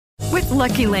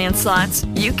Lucky Land Slots,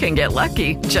 you can get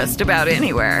lucky just about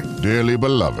anywhere. Dearly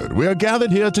beloved, we are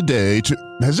gathered here today to...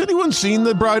 Has anyone seen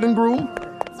the bride and groom?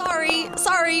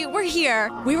 Sorry, we're here.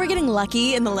 We were getting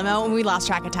lucky in the limo and we lost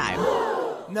track of time.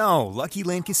 No, Lucky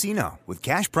Land Casino, with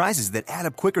cash prizes that add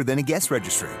up quicker than a guest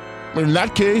registry. In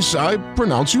that case, I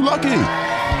pronounce you lucky.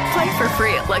 Play for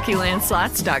free at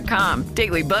LuckyLandSlots.com.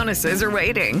 Daily bonuses are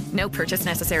waiting. No purchase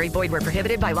necessary. Void where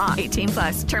prohibited by law.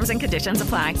 18+. Terms and conditions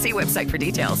apply. See website for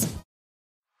details.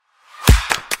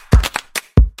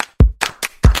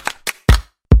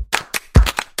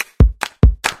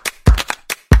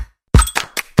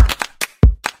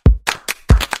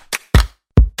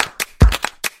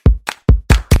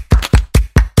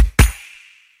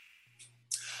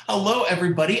 Hello,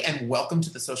 everybody, and welcome to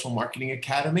the Social Marketing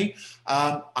Academy.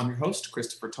 I'm your host,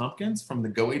 Christopher Tompkins from the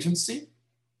Go Agency,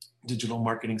 Digital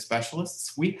Marketing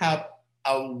Specialists. We have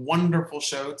a wonderful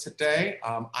show today.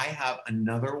 I have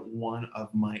another one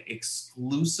of my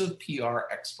exclusive PR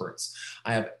experts.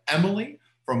 I have Emily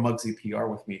from Mugsy PR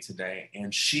with me today,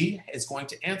 and she is going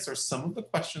to answer some of the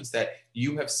questions that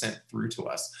you have sent through to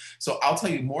us. So I'll tell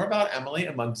you more about Emily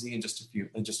and Mugsy in just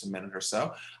a minute or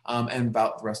so, and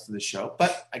about the rest of the show.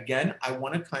 But again, I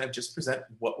want to kind of just present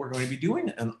what we're going to be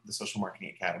doing in the Social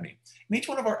Marketing Academy. In each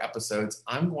one of our episodes,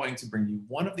 I'm going to bring you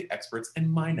one of the experts in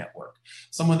my network,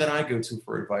 someone that I go to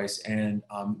for advice and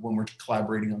when we're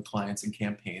collaborating on clients and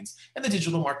campaigns in the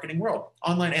digital marketing world,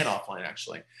 online and offline,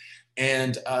 actually.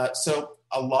 And so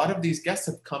a lot of these guests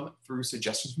have come through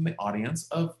suggestions from the audience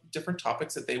of different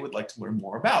topics that they would like to learn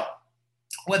more about,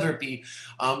 whether it be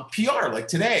PR like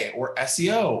today, or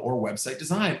SEO, or website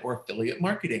design, or affiliate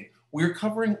marketing. We're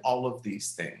covering all of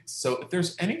these things. So if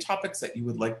there's any topics that you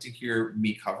would like to hear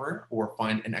me cover or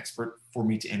find an expert for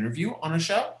me to interview on a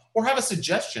show, or have a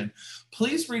suggestion,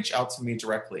 please reach out to me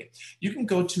directly. You can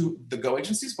go to the Go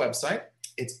Agency's website.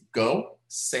 It's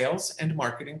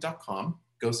gosalesandmarketing.com.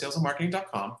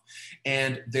 gosalesandmarketing.com.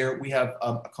 And there we have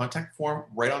a contact form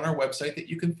right on our website that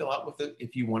you can fill out with it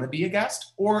if you want to be a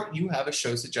guest, or you have a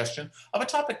show suggestion of a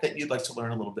topic that you'd like to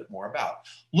learn a little bit more about.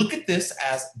 Look at this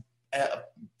as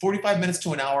 45 minutes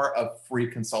to an hour of free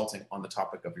consulting on the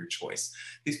topic of your choice.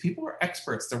 These people are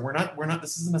experts. We're not,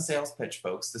 this isn't a sales pitch,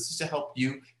 folks. This is to help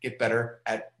you get better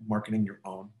at marketing your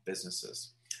own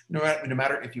businesses. No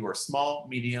matter if you are small,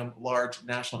 medium, large,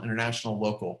 national, international,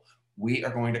 local, we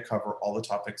are going to cover all the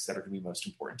topics that are going to be most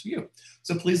important to you.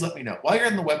 So please let me know. While you're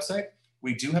on the website,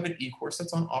 we do have an e-course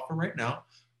that's on offer right now.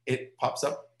 It pops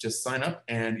up, just sign up,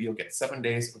 and you'll get 7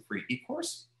 days of a free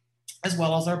e-course, as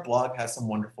well as our blog has some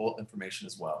wonderful information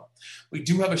as well. We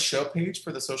do have a show page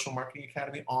for the Social Marketing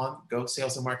Academy on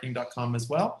gosalesandmarketing.com as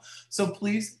well. So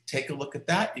please take a look at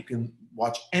that. You can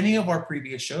watch any of our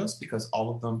previous shows because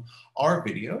all of them are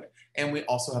videoed. And we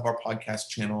also have our podcast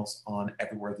channels on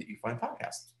everywhere that you find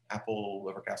podcasts. Apple,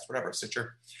 Overcast, whatever,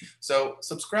 Stitcher. So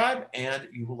subscribe and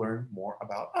you will learn more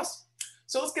about us.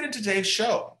 So let's get into today's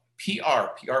show.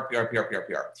 PR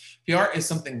is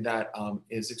something that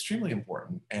is extremely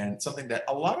important and something that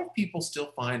a lot of people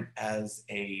still find as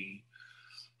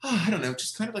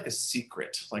just kind of like a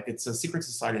secret. Like it's a secret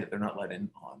society that they're not let in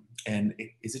on. And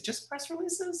is it just press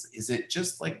releases? Is it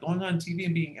just like going on TV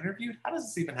and being interviewed? How does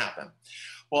this even happen?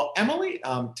 Well, Emily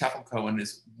Taffel-Cohen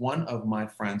is one of my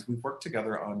friends. We've worked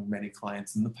together on many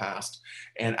clients in the past,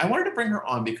 and I wanted to bring her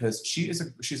on because she's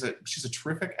a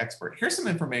terrific expert. Here's some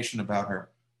information about her.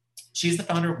 She's the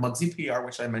founder of Mugsy PR,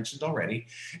 which I mentioned already,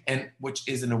 and which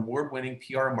is an award-winning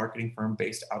PR and marketing firm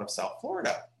based out of South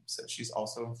Florida. So she's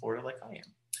also in Florida like I am.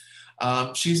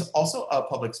 She's also a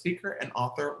public speaker and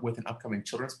author with an upcoming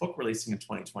children's book releasing in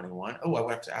 2021. Oh, I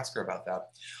would have to ask her about that.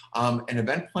 An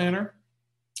event planner,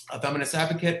 a feminist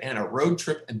advocate, and a road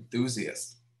trip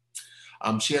enthusiast.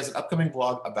 She has an upcoming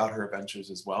blog about her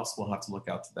adventures as well, so we'll have to look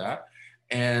out to that.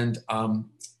 And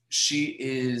she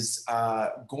is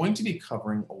going to be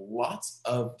covering lots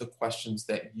of the questions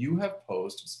that you have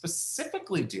posed,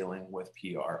 specifically dealing with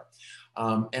PR.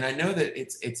 And I know that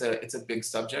it's a big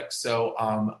subject, so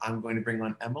I'm going to bring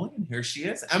on Emily, and here she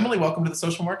is. Emily, welcome to the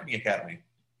Social Marketing Academy.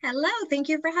 Hello, thank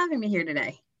you for having me here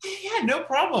today. Yeah, no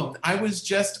problem. I was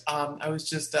just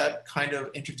kind of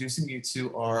introducing you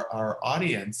to our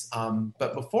audience.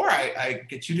 But before I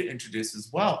get you to introduce as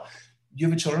well, you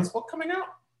have a children's book coming out?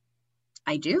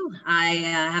 I do. I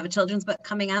have a children's book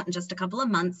coming out in just a couple of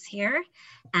months here,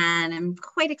 and I'm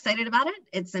quite excited about it.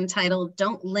 It's entitled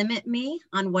Don't Limit Me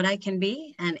on What I Can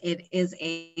Be, and it is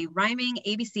a rhyming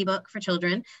ABC book for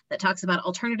children that talks about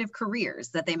alternative careers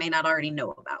that they may not already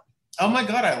know about. Oh my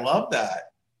God, I love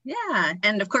that. Yeah,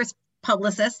 and of course,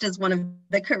 publicist is one of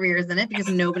the careers in it because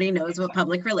nobody knows what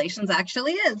public relations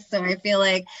actually is. So I feel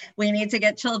like we need to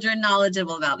get children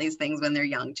knowledgeable about these things when they're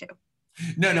young too.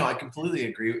 No, I completely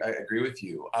agree. I agree with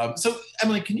you. So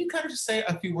Emily, can you kind of just say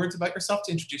a few words about yourself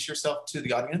to introduce yourself to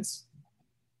the audience?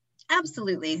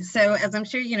 Absolutely. So as I'm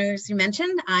sure, as you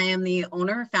mentioned, I am the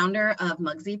owner, founder of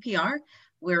Mugsy PR.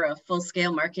 We're a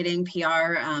full-scale marketing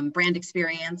PR brand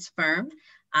experience firm.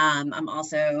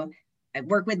 I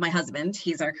work with my husband.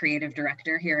 He's our creative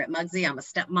director here at Mugsy. I'm a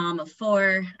stepmom of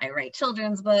 4. I write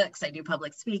children's books. I do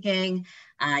public speaking.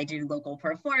 I do local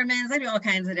performance. I do all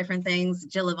kinds of different things,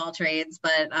 Jill of all trades,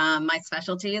 but my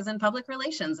specialty is in public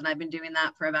relations, and I've been doing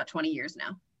that for about 20 years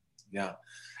now. Yeah.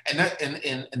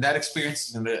 And that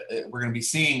experience we're going to be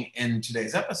seeing in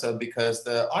today's episode because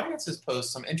the audience has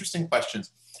posed some interesting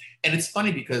questions. And it's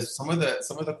funny because some of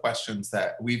the questions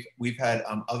that we've had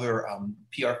other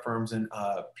PR firms and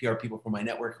PR people from my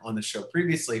network on the show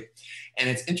previously, and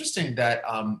it's interesting that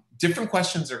different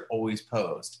questions are always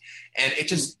posed, and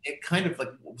it kind of like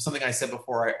something I said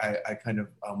before I kind of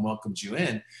welcomed you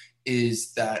in,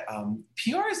 is that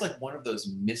PR is like one of those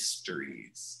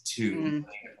mysteries to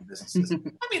businesses.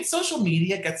 I mean, social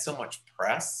media gets so much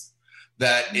press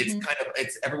that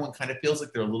it's everyone kind of feels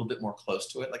like they're a little bit more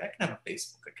close to it. Like I can have a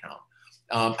Facebook account,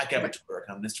 I can have a Twitter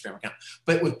account, an Instagram account,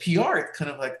 but with PR, it's kind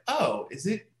of like, oh, is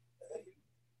it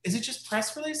just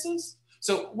press releases?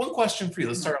 So one question for you.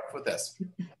 Let's start off with this.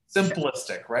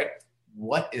 Simplistic, right?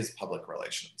 What is public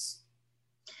relations?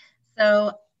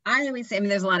 So I always say,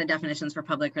 there's a lot of definitions for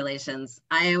public relations.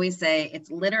 I always say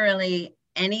it's literally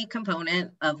any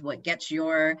component of what gets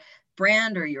your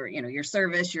brand or your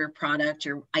service, your product,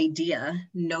 your idea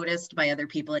noticed by other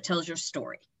people. It tells your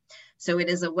story. So it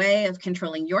is a way of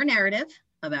controlling your narrative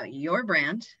about your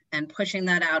brand and pushing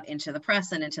that out into the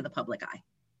press and into the public eye.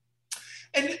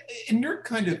 And in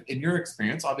your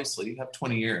experience, obviously you have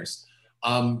 20 years.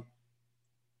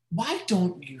 Why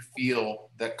don't you feel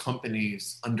that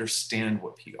companies understand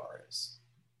what PR is?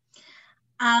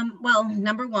 Well,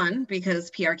 number one,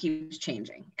 because PR keeps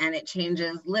changing, and it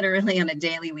changes literally on a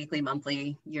daily, weekly,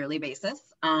 monthly, yearly basis.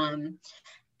 And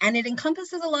it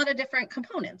encompasses a lot of different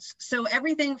components. So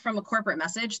everything from a corporate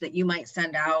message that you might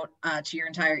send out to your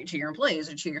employees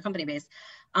or to your company base,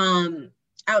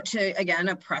 out to, again,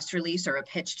 a press release or a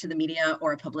pitch to the media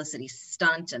or a publicity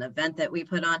stunt, an event that we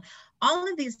put on. All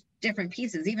of these different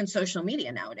pieces, even social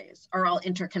media nowadays, are all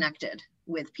interconnected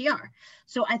with PR.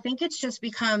 So I think it's just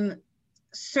become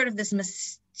sort of this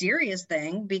mysterious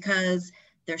thing because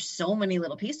there's so many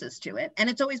little pieces to it, and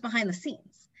it's always behind the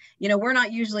scenes. We're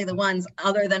not usually the ones,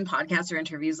 other than podcasts or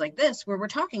interviews like this, where we're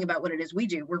talking about what it is we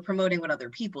do. We're promoting what other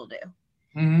people do.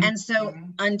 Mm-hmm. And so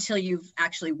until you've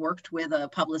actually worked with a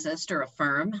publicist or a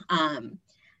firm,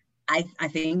 I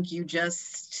think you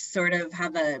just sort of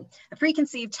have a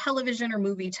preconceived television or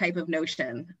movie type of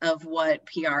notion of what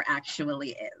PR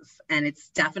actually is. And it's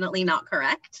definitely not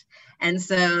correct. And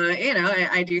so,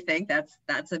 I do think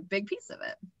that's a big piece of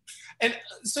it. And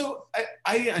so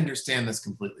I understand this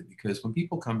completely because when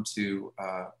people come to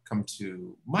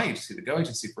my agency, the Go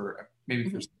Agency, for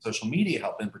social media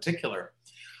help in particular,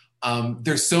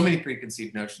 there's so many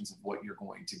preconceived notions of what you're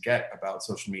going to get about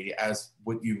social media as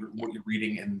what you're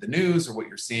reading in the news or what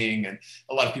you're seeing. And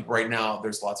a lot of people right now,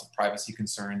 there's lots of privacy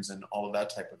concerns and all of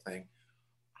that type of thing.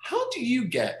 How do you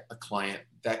get a client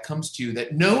that comes to you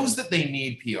that knows that they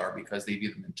need PR because they've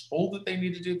either been told that they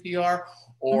need to do PR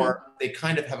or they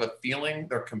kind of have a feeling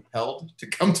they're compelled to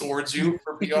come towards you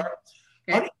for PR? Okay.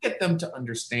 How do you get them to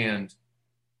understand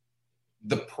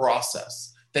the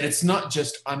process? That it's not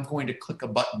just, I'm going to click a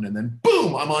button and then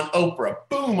boom, I'm on Oprah,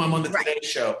 boom, I'm on the Today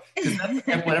Show. Because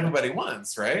that's what everybody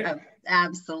wants, right?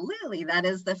 Absolutely. That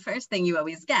is the first thing you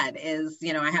always get is,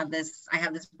 I have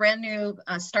this brand new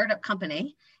startup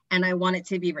company and I want it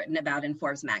to be written about in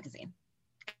Forbes magazine.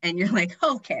 And you're like,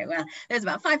 okay, well, there's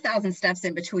about 5,000 steps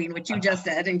in between what you just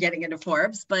said and getting into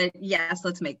Forbes, but yes,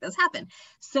 let's make this happen.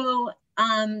 So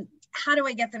how do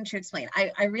I get them to explain?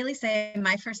 I really say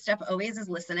my first step always is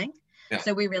listening. Yeah.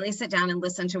 So we really sit down and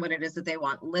listen to what it is that they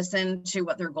want, listen to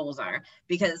what their goals are,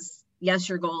 because yes,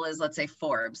 your goal is, let's say,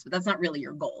 Forbes, but that's not really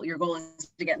your goal. Your goal is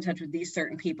to get in touch with these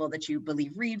certain people that you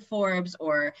believe read Forbes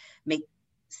or make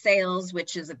sales,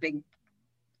 which is a big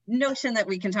notion that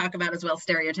we can talk about as well.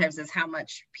 Stereotypes is how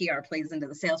much PR plays into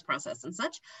the sales process and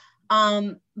such.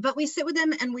 But we sit with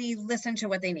them and we listen to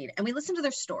what they need and we listen to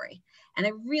their story. And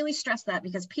I really stress that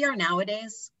because PR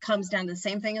nowadays comes down to the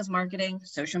same thing as marketing,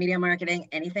 social media marketing,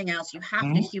 anything else. You have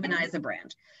to humanize a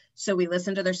brand. So we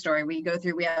listen to their story. We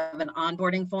have an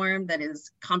onboarding form that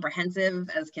is comprehensive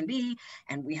as can be.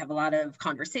 And we have a lot of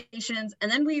conversations.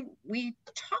 And then we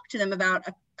talk to them about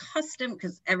a custom,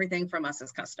 because everything from us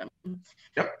is custom.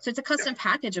 Yep. So it's a custom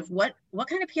package of what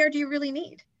kind of PR do you really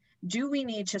need? Do we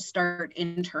need to start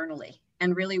internally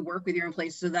and really work with your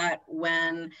employees so that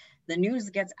when the news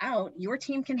gets out, your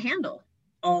team can handle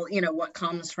all, what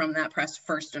comes from that press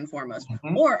first and foremost?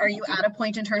 Mm-hmm. Or are you at a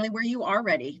point internally where you are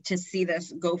ready to see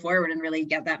this go forward and really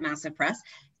get that massive press?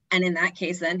 And in that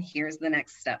case, then here's the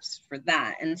next steps for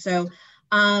that. And so,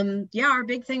 our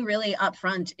big thing really up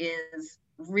front is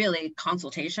really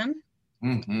consultation,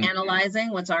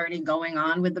 analyzing what's already going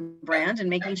on with the brand and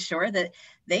making sure that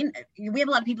we have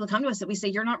a lot of people who come to us that we say,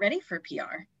 you're not ready for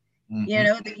PR.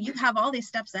 You have all these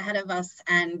steps ahead of us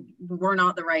and we're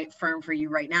not the right firm for you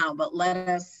right now, but let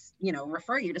us,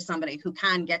 refer you to somebody who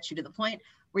can get you to the point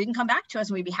where you can come back to us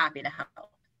and we'd be happy to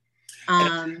help.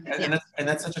 And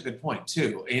that's such a good point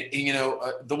too.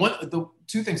 The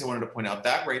two things I wanted to point out,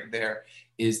 that right there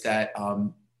is that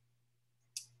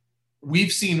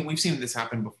we've seen this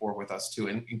happen before with us too,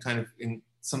 and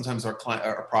sometimes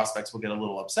our prospects will get a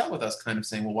little upset with us, kind of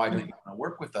saying, well, why don't you want to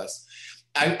work with us?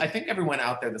 I think everyone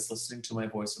out there that's listening to my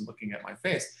voice and looking at my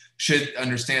face should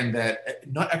understand that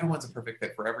not everyone's a perfect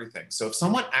fit for everything. So if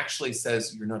someone actually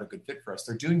says you're not a good fit for us,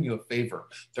 they're doing you a favor.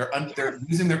 They're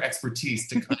using their expertise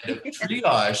to kind of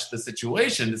triage the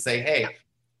situation to say, hey,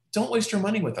 don't waste your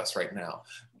money with us right now.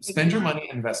 Spend your money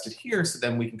and invest it here so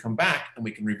then we can come back and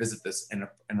we can revisit this in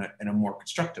a more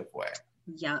constructive way.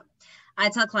 Yeah. I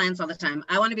tell clients all the time,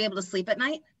 I want to be able to sleep at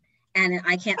night. And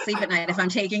I can't sleep at night if I'm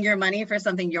taking your money for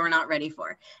something you're not ready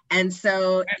for. And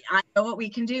so I know what we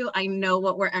can do. I know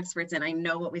what we're experts in. I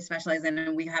know what we specialize in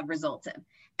and we have results in.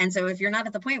 And so if you're not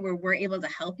at the point where we're able to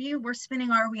help you, we're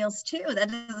spinning our wheels too.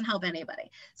 That doesn't help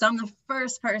anybody. So I'm the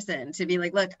first person to be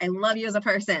like, look, I love you as a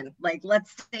person. Like,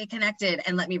 let's stay connected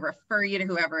and let me refer you to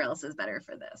whoever else is better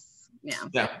for this.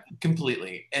 Yeah,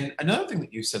 completely. And another thing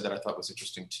that you said that I thought was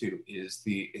interesting too is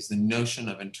the notion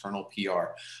of internal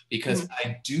PR, because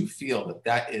I do feel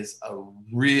that is a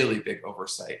really big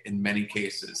oversight in many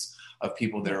cases of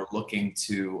people that are looking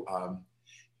to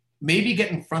maybe get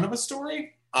in front of a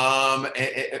story or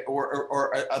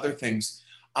other things.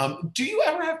 Do you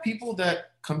ever have people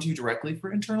that come to you directly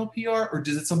for internal PR, or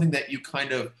is it something that you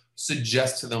kind of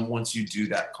suggest to them once you do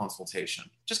that consultation?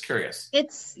 Just curious.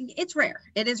 It's rare.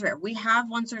 It is rare. We have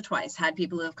once or twice had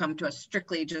people who have come to us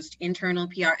strictly just internal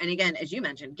PR. And again, as you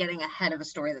mentioned, getting ahead of a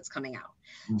story that's coming out.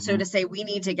 So to say, we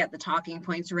need to get the talking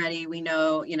points ready. We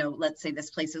know, let's say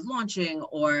this place is launching,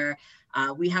 or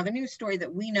we have a news story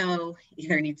that we know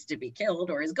either needs to be killed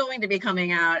or is going to be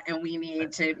coming out, and we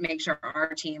need to make sure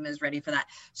our team is ready for that.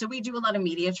 So we do a lot of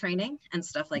media training and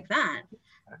stuff like that.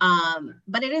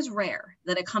 But it is rare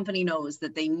that a company knows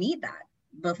that they need that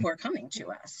before coming to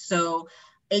us. So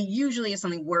it usually is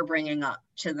something we're bringing up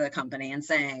to the company and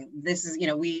saying, this is,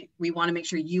 we want to make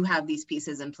sure you have these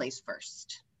pieces in place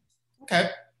first. Okay.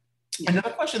 Yeah.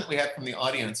 Another question that we had from the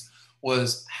audience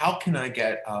was, how can I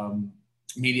get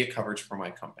media coverage for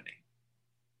my company?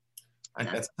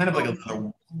 That's kind of like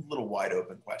a little wide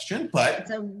open question, but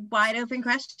it's a wide open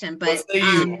question. But what say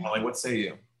you, Molly? What say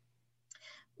you?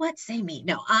 What say me?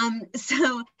 No.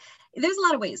 So there's a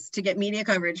lot of ways to get media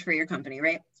coverage for your company,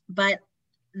 right? But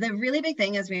the really big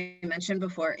thing, as we mentioned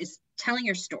before, is telling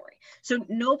your story. So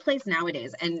no place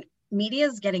nowadays, and media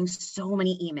is getting so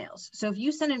many emails. So if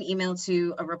you send an email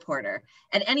to a reporter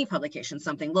at any publication,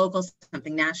 something local,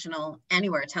 something national,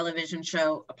 anywhere, a television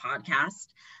show, a podcast,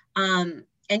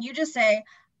 and you just say,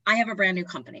 I have a brand new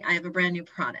company, I have a brand new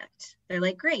product. They're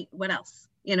like, great, what else?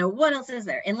 What else is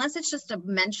there? Unless it's just a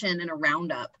mention and a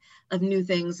roundup of new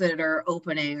things that are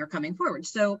opening or coming forward.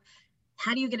 So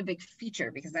how do you get a big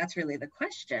feature? Because that's really the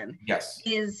question. Yes.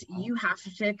 Is you have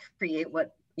to create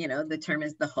what, the term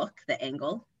is the hook, the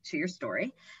angle to your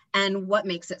story, and what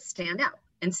makes it stand out.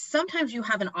 And sometimes you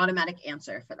have an automatic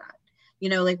answer for that.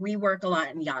 Like we work a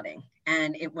lot in yachting,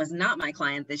 and it was not my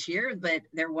client this year, but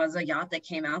there was a yacht that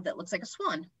came out that looks like a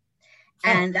swan.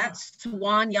 And that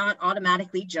swan yacht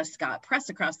automatically just got press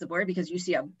across the board, because you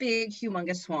see a big,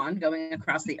 humongous swan going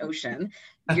across the ocean.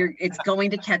 It's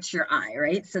going to catch your eye,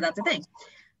 right? So that's the thing.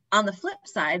 On the flip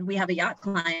side, we have a yacht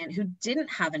client who didn't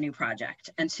have a new project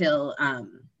until,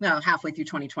 halfway through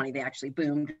 2020, they actually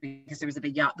boomed because there was a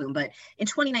big yacht boom. But in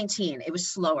 2019, it was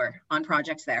slower on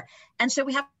projects there. And so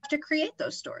we have to create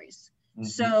those stories.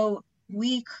 So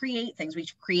we create things, we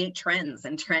create trends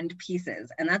and trend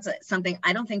pieces. And that's something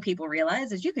I don't think people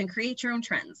realize, is you can create your own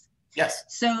trends. Yes.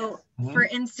 So for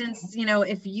instance,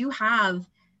 if you have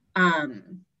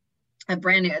a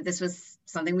brand new, this was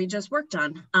something we just worked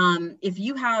on. If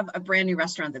you have a brand new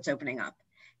restaurant that's opening up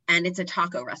and it's a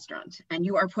taco restaurant and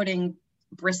you are putting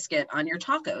brisket on your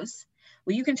tacos,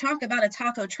 Well, you can talk about a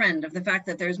taco trend of the fact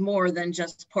that there's more than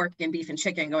just pork and beef and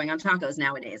chicken going on tacos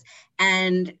nowadays.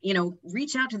 And,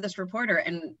 reach out to this reporter,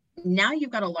 and now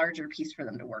you've got a larger piece for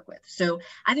them to work with. So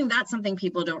I think that's something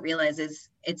people don't realize is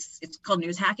it's called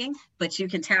news hacking, but you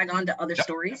can tag on to other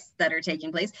stories that are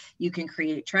taking place. You can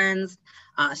create trends.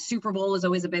 Super Bowl is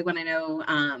always a big one. I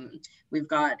know we've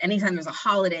got, anytime there's a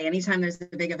holiday, anytime there's a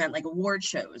big event like award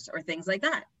shows or things like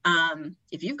that.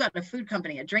 If you've got a food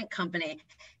company, a drink company,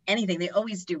 anything, they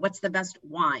always do what's the best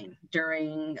wine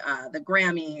during the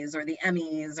Grammys or the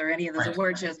Emmys or any of those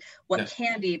award shows. What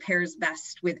candy pairs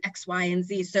best with X, Y, and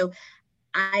Z? So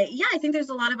I think there's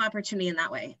a lot of opportunity in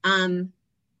that way.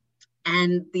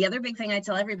 And the other big thing I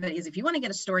tell everybody is if you want to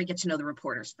get a story, get to know the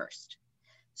reporters first.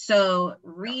 So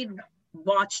read,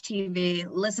 watch TV,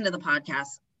 listen to the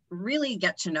podcast, really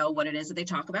get to know what it is that they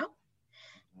talk about,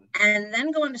 and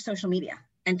then go onto social media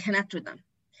and connect with them.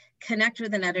 Connect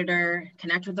with an editor,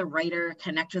 connect with a writer,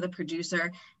 connect with a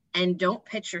producer, and don't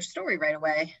pitch your story right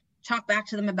away. Talk back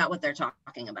to them about what they're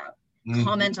talking about.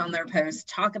 Comment on their posts,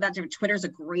 talk about different. Twitter's a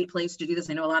great place to do this.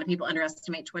 I know a lot of people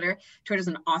underestimate Twitter. Twitter's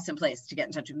an awesome place to get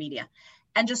in touch with media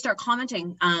and just start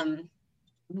commenting.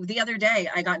 The other day,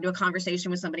 I got into a conversation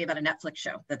with somebody about a Netflix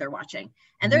show that they're watching,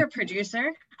 and they're a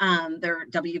producer. They're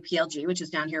WPLG, which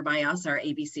is down here by us, our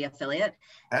ABC affiliate.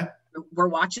 We're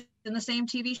watching the same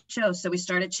TV show. So we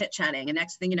started chit-chatting, and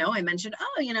next thing you know, I mentioned,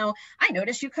 I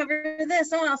noticed you cover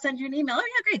this. Oh, I'll send you an email. Oh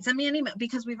yeah, great. Send me an email,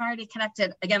 because we've already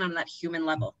connected again on that human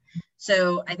level.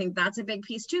 So I think that's a big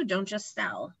piece too. Don't just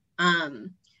sell.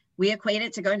 We equate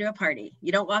it to going to a party.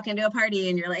 You don't walk into a party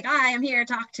and you're like, hi, I'm here,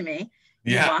 talk to me.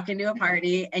 You walk into a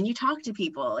party and you talk to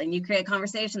people and you create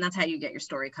conversation. That's how you get your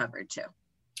story covered too.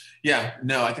 Yeah,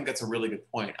 no, I think that's a really good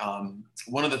point.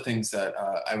 One of the things that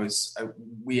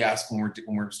we ask when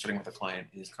we're studying with a client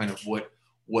is kind of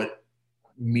what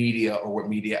media or what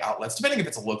media outlets, depending if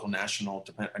it's a local, national,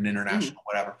 an international,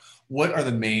 whatever, what are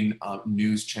the main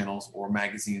news channels or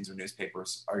magazines or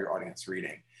newspapers are your audience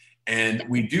reading? And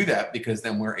we do that because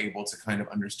then we're able to kind of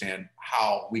understand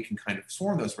how we can kind of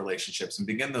form those relationships and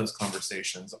begin those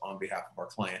conversations on behalf of our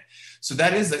client. So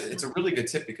it's a really good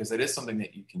tip, because that is something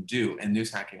that you can do, and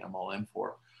news hacking I'm all in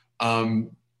for.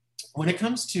 When it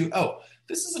comes to,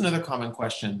 this is another common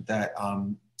question that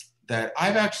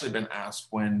I've actually been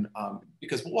asked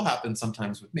because what will happen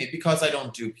sometimes with me, because I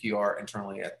don't do PR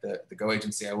internally at the Go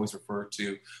agency, I always refer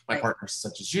to my partners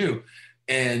such as you.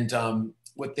 And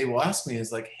what they will ask me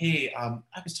is like, hey,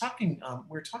 we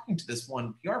were talking to this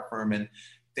one PR firm, and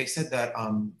they said that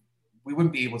we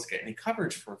wouldn't be able to get any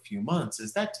coverage for a few months.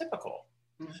 Is that typical?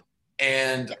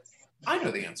 And I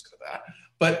know the answer to that.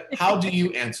 But how do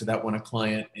you answer that when a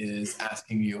client is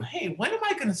asking you, hey, when am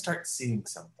I going to start seeing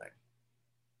something?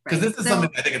 Because this is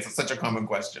something I think it's such a common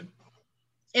question.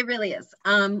 It really is.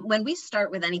 When we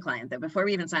start with any client, though, before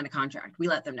we even sign a contract, we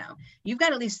let them know you've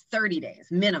got at least 30 days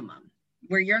minimum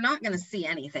where you're not going to see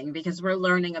anything, because we're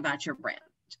learning about your brand.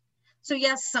 So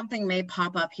yes, something may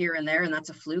pop up here and there, and that's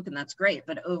a fluke, and that's great.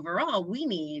 But overall, we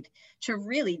need to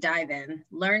really dive in,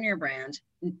 learn your brand,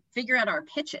 figure out our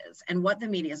pitches and what the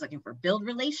media is looking for, build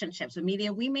relationships with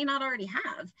media we may not already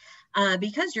have,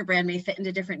 because your brand may fit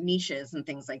into different niches and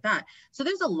things like that. So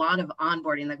there's a lot of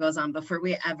onboarding that goes on before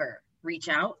we ever reach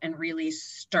out and really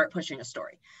start pushing a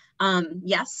story.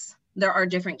 Yes, there are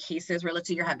different cases where, let's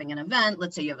say you're having an event,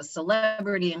 let's say you have a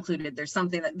celebrity included,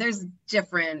 there's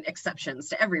different exceptions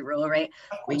to every rule, right?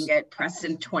 We can get pressed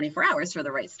in 24 hours for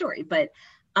the right story. But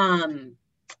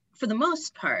for the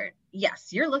most part,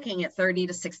 yes, you're looking at 30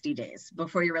 to 60 days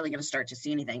before you're really going to start to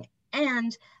see anything.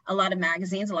 And a lot of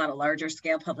magazines, a lot of larger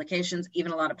scale publications,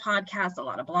 even a lot of podcasts, a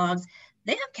lot of blogs,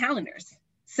 they have calendars.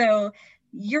 So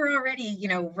you're already,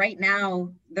 right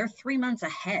now, they're 3 months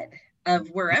ahead of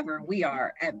wherever we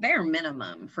are at bare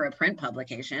minimum for a print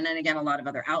publication. And again, a lot of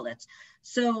other outlets.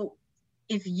 So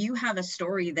if you have a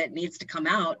story that needs to come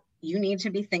out, you need to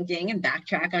be thinking and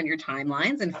backtrack on your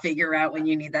timelines and figure out when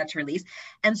you need that to release.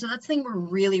 And so that's the thing we're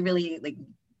really, really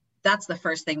that's the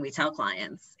first thing we tell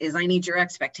clients is I need your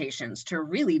expectations to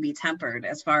really be tempered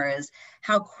as far as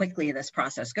how quickly this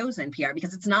process goes in PR,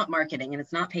 because it's not marketing and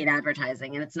it's not paid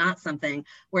advertising and it's not something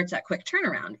where it's that quick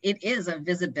turnaround. It is a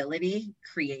visibility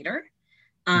creator.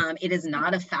 It is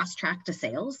not a fast track to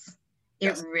sales.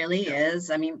 It really is.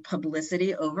 I mean,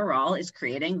 publicity overall is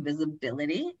creating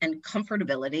visibility and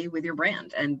comfortability with your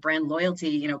brand, and brand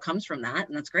loyalty, comes from that,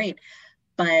 and that's great.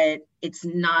 But it's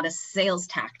not a sales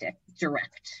tactic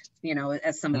direct,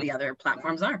 as some of the other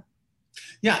platforms are.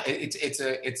 Yeah, it's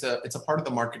a part of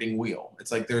the marketing wheel.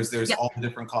 It's like there's Yep. all the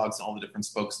different cogs and all the different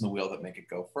spokes in the wheel that make it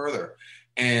go further.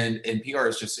 And PR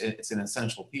is just, it's an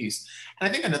essential piece. And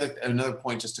I think another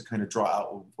point, just to kind of draw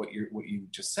out what you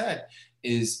just said,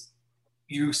 is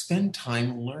you spend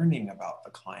time learning about the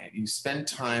client. You spend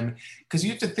time, because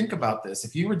you have to think about this.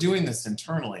 If you were doing this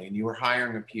internally and you were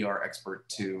hiring a PR expert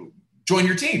to join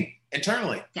your team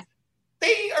internally, Yeah.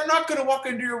 they are not going to walk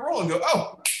into your role and go,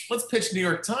 oh, let's pitch New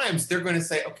York Times. They're going to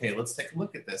say, okay, let's take a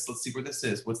look at this. Let's see where this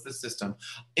is. What's the system?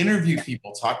 Interview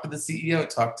people, talk to the CEO,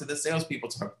 talk to the salespeople,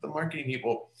 talk to the marketing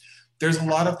people. There's a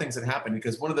lot of things that happen,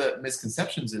 because one of the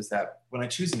misconceptions is that when I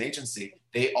choose an agency,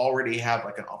 they already have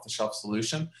like an off-the-shelf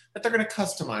solution that they're going to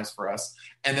customize for us,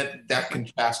 and that can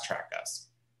fast track us.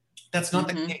 That's not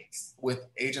the case with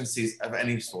agencies of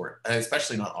any sort,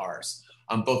 especially not ours.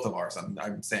 Both of ours,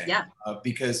 I'm saying, Yeah.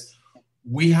 Because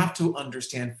we have to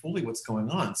understand fully what's going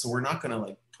on. So we're not going to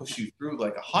like push you through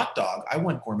like a hot dog. I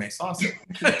want gourmet sausage.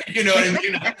 You know what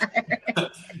I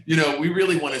mean? We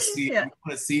really want to see, we want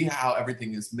to see how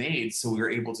everything is made, so we're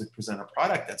able to present a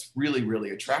product that's really, really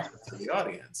attractive to the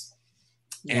audience.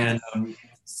 Yes. And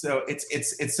so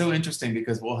it's so interesting,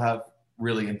 because we'll have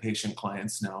really impatient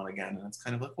clients now and again, and it's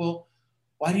kind of like, well,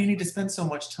 why do you need to spend so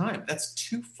much time? That's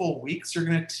 2 full weeks you're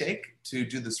going to take to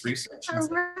do this research. All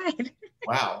right.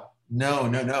 Wow. No.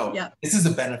 Yeah. This is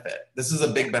a benefit. This is a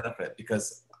big benefit,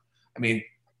 because, I mean,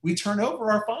 we turn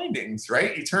over our findings,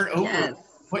 right? You turn over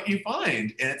what you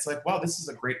find. And it's like, wow, this is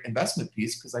a great investment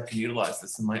piece, because I can utilize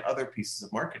this in my other pieces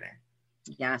of marketing.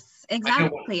 Yes,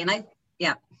 exactly.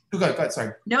 Go ahead,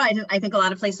 sorry. No, I think a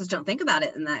lot of places don't think about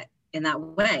it in that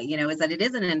way, is that it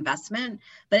is an investment,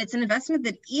 but it's an investment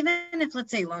that even if,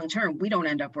 let's say, long term, we don't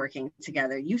end up working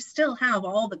together, you still have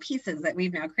all the pieces that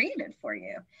we've now created for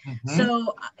you.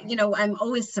 So, I'm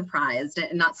always surprised,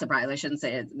 and not surprised, I shouldn't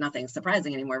say nothing's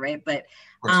surprising anymore, right? But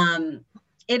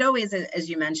it always, as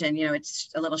you mentioned, it's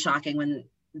a little shocking when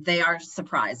they are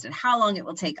surprised at how long it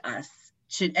will take us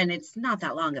and it's not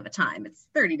that long of a time. It's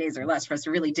 30 days or less for us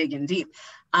to really dig in deep.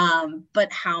 But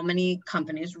how many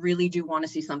companies really do want to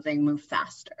see something move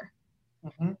faster?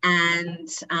 And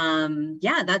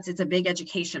it's a big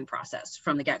education process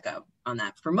from the get-go on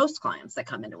that for most clients that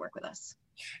come in to work with us.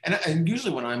 And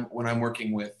usually when I'm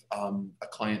working with a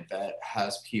client that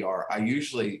has PR, I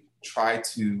usually try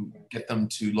to get them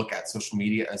to look at social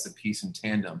media as a piece in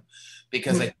tandem,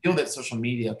 because I feel that social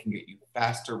media can get you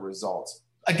faster results.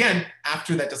 Again,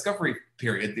 after that discovery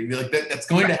period, they'd be like, that's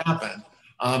going to happen.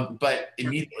 But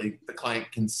immediately the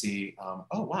client can see,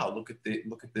 oh wow, look at the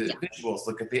visuals,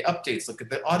 look at the updates, look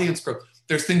at the audience growth.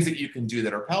 There's things that you can do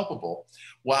that are palpable,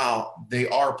 while they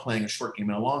are playing a short game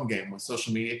and a long game. With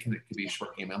social media, it can be a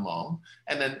short game and long,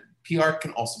 and then PR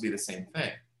can also be the same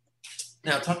thing.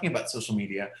 Now, talking about social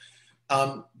media,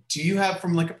 do you have,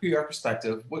 from like a PR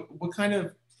perspective, what kind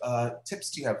of tips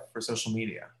do you have for social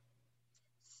media?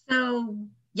 So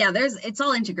it's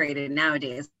all integrated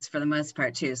nowadays for the most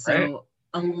part too. So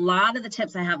a lot of the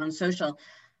tips I have on social,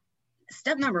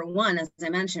 step number one, as I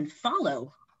mentioned,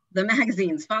 follow the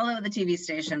magazines, follow the TV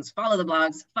stations, follow the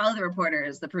blogs, follow the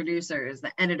reporters, the producers,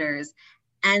 the editors,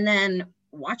 and then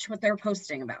watch what they're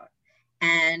posting about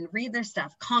and read their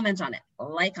stuff, comment on it,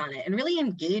 like on it, and really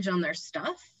engage on their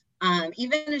stuff.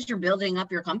 Even as you're building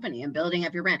up your company and building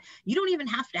up your brand, you don't even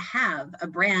have to have a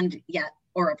brand yet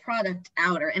or a product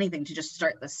out or anything to just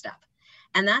start this step.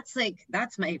 And that's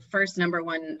my first number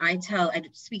one. I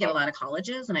speak at a lot of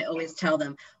colleges, and I always tell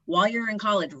them, while you're in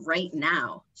college right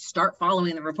now, start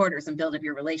following the reporters and build up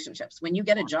your relationships. When you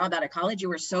get a job out of college,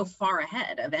 you are so far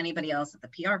ahead of anybody else at the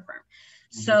PR firm.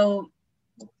 So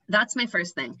that's my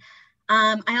first thing.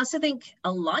 I also think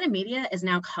a lot of media is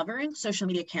now covering social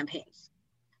media campaigns.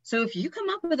 So if you come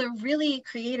up with a really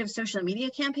creative social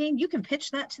media campaign, you can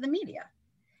pitch that to the media.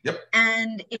 Yep.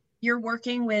 And if you're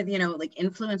working with, like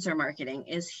influencer marketing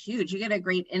is huge. You get a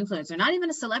great influencer, not even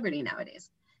a celebrity nowadays,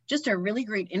 just a really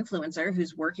great influencer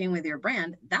who's working with your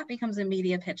brand, that becomes a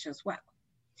media pitch as well.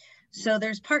 So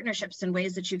there's partnerships and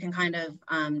ways that you can kind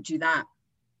of do that.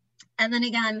 And then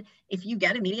again, if you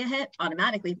get a media hit,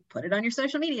 automatically put it on your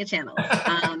social media channels.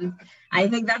 I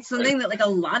think that's something that like a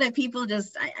lot of people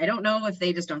just, I don't know if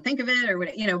they just don't think of it or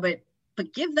what,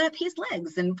 but give that piece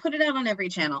legs and put it out on every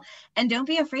channel. And don't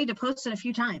be afraid to post it a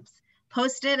few times.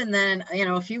 Post it, and then,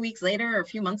 a few weeks later or a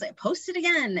few months later, post it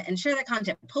again and share that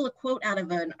content. Pull a quote out of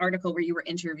an article where you were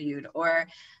interviewed, or,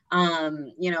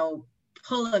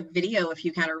 pull a video if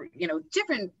you can, or,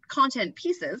 different content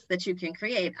pieces that you can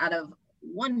create out of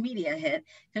one media hit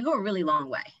can go a really long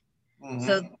way.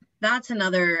 So that's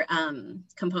another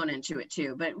component to it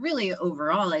too. But really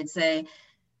overall, I'd say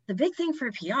the big thing for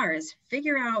PR is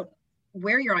figure out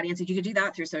where your audience is. You could do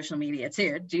that through social media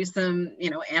too. Do some,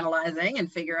 analyzing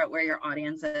and figure out where your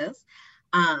audience is.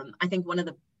 I think one of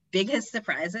the biggest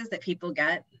surprises that people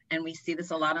get, and we see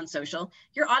this a lot on social,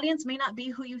 your audience may not be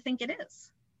who you think it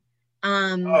is.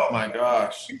 Oh my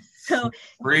gosh. So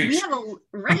Preach. we have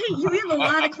a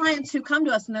lot of clients who come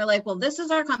to us and they're like, well, this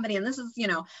is our company and this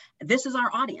is our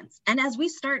audience. And as we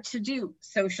start to do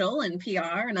social and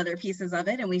PR and other pieces of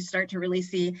it, and we start to really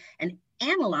see and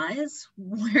analyze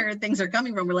where things are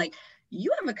coming from, we're like,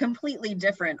 you have a completely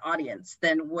different audience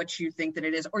than what you think that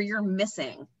it is, or you're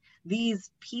missing these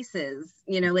pieces.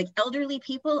 Like elderly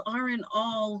people aren't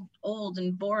all old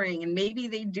and boring, and maybe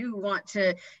they do want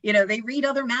to, they read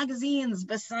other magazines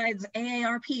besides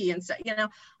AARP and so,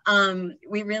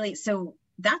 so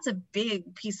that's a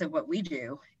big piece of what we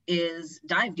do, is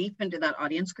dive deep into that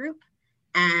audience group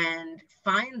and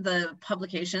find the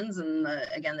publications and the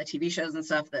TV shows and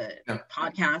stuff, the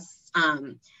podcasts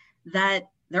that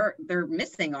they're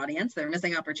missing audience, they're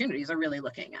missing opportunities, are really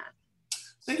looking at.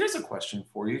 So here's a question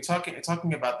for you.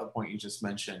 Talking about the point you just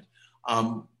mentioned,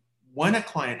 when a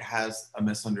client has a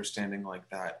misunderstanding like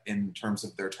that in terms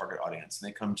of their target audience, and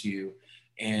they come to you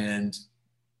and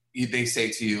they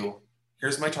say to you,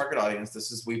 here's my target audience.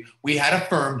 This is, we had a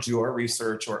firm do our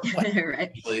research, or what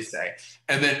right. they say.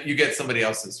 And then you get somebody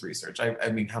else's research.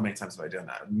 I mean, how many times have I done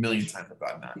that? A million times I've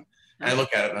gotten that. And I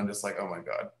look at it and I'm just like, oh my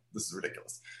God, this is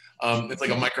ridiculous. It's like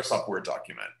a Microsoft Word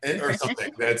document or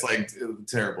something that's like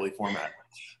terribly formatted.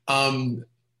 And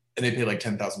they pay like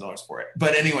 $10,000 for it.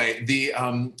 But anyway,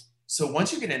 so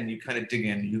once you get in and you kind of dig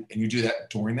in, and you do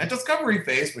that during that discovery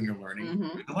phase, when you're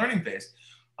learning, the learning phase,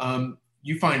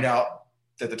 you find out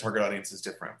that the target audience is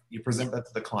different. You present that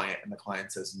to the client and the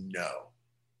client says no.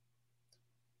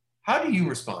 How do you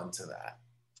respond to that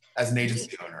as an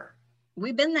agency owner?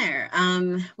 We've been there.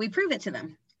 We prove it to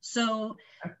them. So,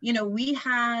 we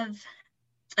have,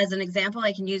 as an example,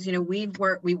 I can use, we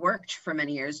worked for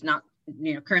many years, not,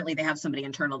 currently they have somebody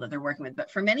internal that they're working with,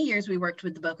 but for many years we worked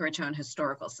with the Boca Raton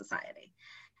Historical Society,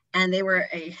 and they were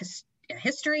a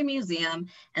history museum,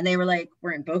 and they were like,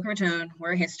 we're in Boca Raton,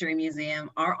 we're a history museum.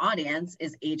 Our audience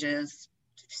is ages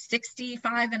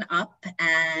 65 and up,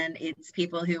 and it's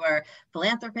people who are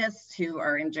philanthropists, who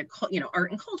are into, art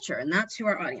and culture, and that's who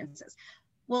our audience is.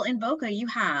 Well, in Boca, you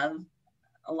have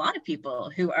a lot of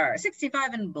people who are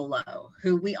 65 and below,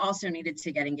 who we also needed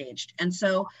to get engaged. And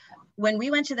so when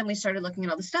we went to them, we started looking at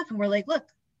all the stuff, and we're like, look,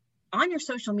 on your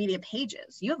social media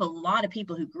pages, you have a lot of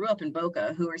people who grew up in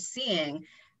Boca who are seeing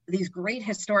these great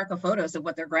historical photos of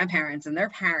what their grandparents and their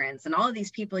parents and all of these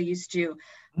people used to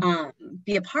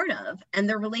be a part of, and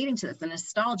they're relating to this, the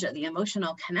nostalgia, the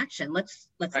emotional connection. Let's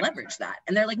leverage that.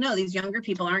 And they're like, no, these younger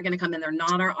people aren't going to come in. They're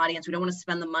not our audience. We don't want to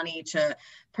spend the money to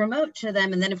promote to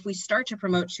them. And then if we start to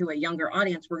promote to a younger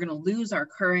audience, we're going to lose our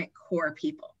current core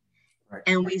people. Right.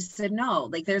 And we said, no,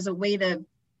 like there's a way to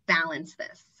balance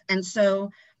this. And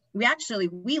so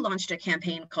we launched a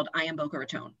campaign called I Am Boca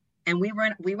Raton. And we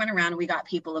went around and we got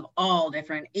people of all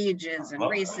different ages and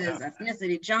races,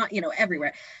 ethnicity,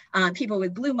 everywhere. People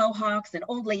with blue mohawks and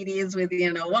old ladies with,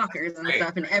 walkers and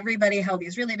stuff. And everybody held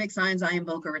these really big signs, I Am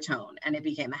Boca Raton. And it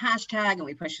became a hashtag, and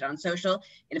we pushed it on social.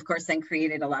 It, of course, then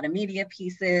created a lot of media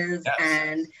pieces. Yes.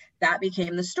 And that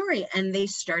became the story. And they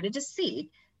started to see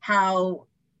how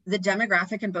the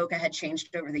demographic in Boca had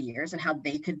changed over the years and how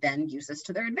they could then use this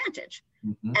to their advantage.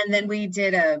 Mm-hmm. And then we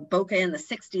did a Boca in the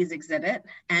 60s exhibit,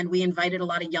 and we invited a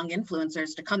lot of young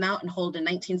influencers to come out and hold a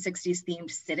 1960s themed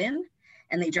sit-in.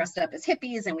 And they dressed up as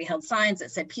hippies, and we held signs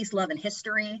that said peace, love, and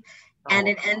history. And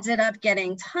it ended up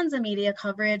getting tons of media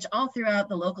coverage all throughout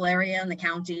the local area and the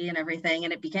county and everything.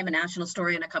 And it became a national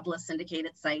story on a couple of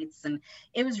syndicated sites. And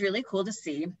it was really cool to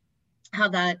see how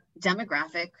that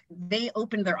demographic, they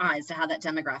opened their eyes to how that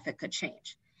demographic could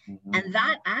change. Mm-hmm. And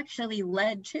that actually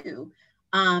led to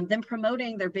them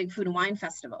promoting their big food and wine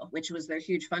festival, which was their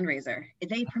huge fundraiser.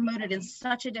 They promoted in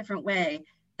such a different way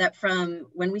that from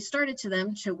when we started to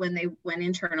them to when they went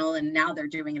internal, and now they're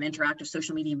doing an interactive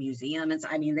social media museum.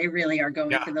 They really are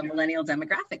going for the millennial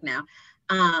demographic now.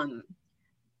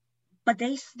 But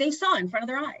they saw in front of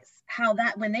their eyes how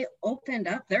that when they opened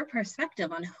up their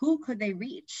perspective on who could they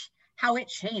reach, how it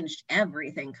changed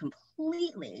everything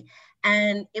completely.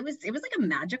 And it was like a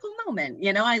magical moment.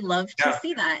 I love to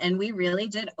see that. And we really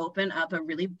did open up a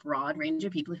really broad range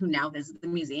of people who now visit the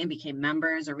museum, became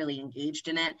members, or really engaged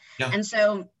in it. Yeah. And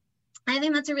so I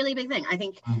think that's a really big thing. I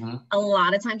think a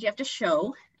lot of times you have to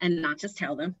show, and not just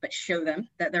tell them, but show them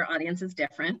that their audience is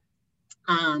different.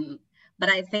 But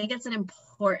I think it's an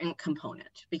important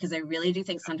component, because I really do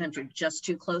think sometimes you're just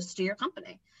too close to your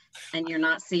company and you're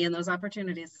not seeing those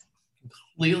opportunities.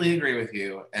 Completely agree with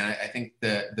you. And I think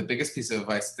the biggest piece of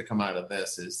advice to come out of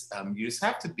this is you just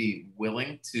have to be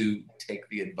willing to take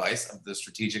the advice of the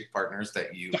strategic partners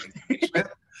that you engage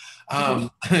with.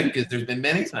 Because there's been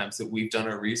many times that we've done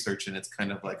our research and it's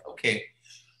kind of like, okay,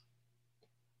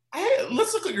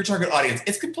 let's look at your target audience.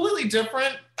 It's completely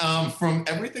different from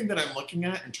everything that I'm looking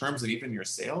at in terms of even your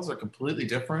sales are completely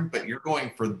different, but you're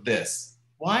going for this.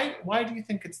 Why do you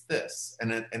think it's this?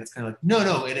 And it's kind of like,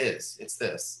 no, it is. It's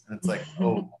this. And it's like,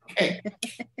 oh, okay.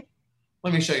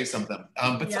 Let me show you something.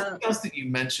 But something else that you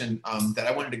mentioned that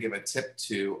I wanted to give a tip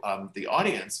to the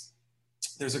audience.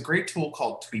 There's a great tool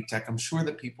called TweetDeck. I'm sure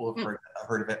that people have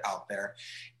heard of it out there.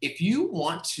 If you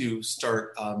want to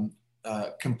start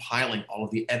compiling all of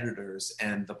the editors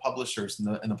and the publishers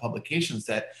and the publications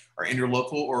that are in your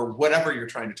local or whatever you're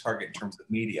trying to target in terms of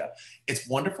media, it's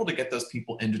wonderful to get those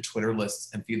people into Twitter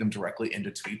lists and feed them directly into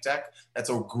TweetDeck.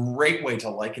 That's a great way to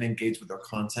like and engage with their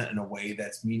content in a way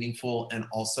that's meaningful and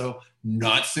also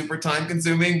not super time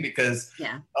consuming, because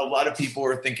a lot of people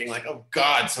are thinking like, oh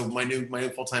God, so my new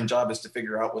full-time job is to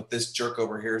figure out what this jerk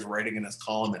over here is writing in his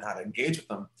column and how to engage with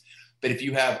them. But if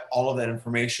you have all of that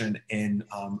information in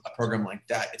a program like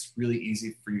that, it's really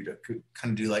easy for you to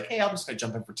kind of do like, hey, I'm just going to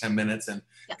jump in for 10 minutes and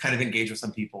kind of engage with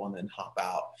some people and then hop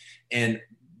out. And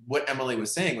what Emily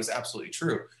was saying was absolutely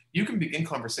true. You can begin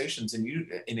conversations and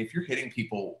if you're hitting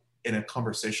people in a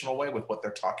conversational way with what they're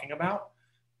talking about,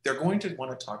 they're going to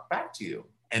want to talk back to you.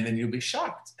 And then you'll be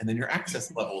shocked. And then your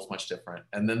access level is much different.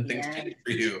 And then things change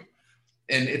for you.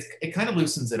 And it kind of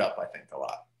loosens it up, I think, a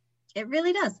lot. It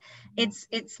really does. It's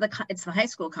the high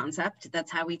school concept. That's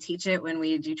how we teach it when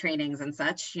we do trainings and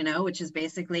such, which is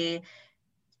basically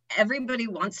everybody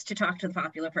wants to talk to the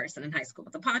popular person in high school,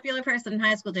 but the popular person in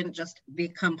high school didn't just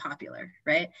become popular,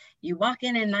 right? You walk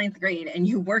in ninth grade and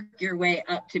you work your way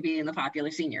up to being the popular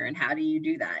senior. And how do you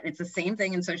do that? It's the same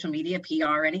thing in social media,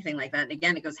 PR, anything like that. And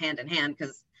again, it goes hand in hand,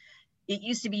 because it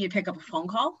used to be you'd pick up a phone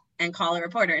call and call a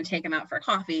reporter and take them out for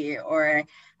coffee, or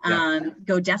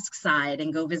go desk side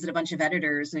and go visit a bunch of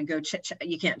editors and go chit chat.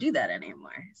 You can't do that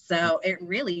anymore. So it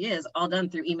really is all done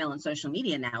through email and social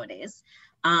media nowadays.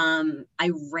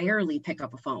 I rarely pick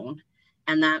up a phone,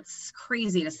 and that's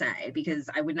crazy to say because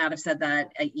I would not have said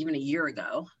that even a year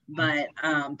ago. But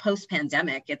post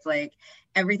pandemic, it's like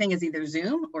everything is either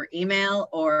Zoom or email,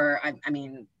 or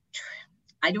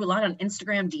I do a lot on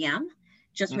Instagram DM.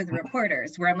 Just with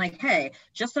reporters, where I'm like, hey,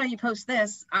 just saw you post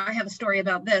this. I have a story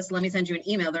about this. Let me send you an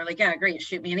email. They're like, yeah, great.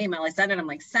 Shoot me an email. I send it. I'm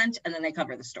like, sent. And then they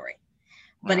cover the story.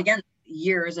 Wow. But again,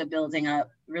 years of building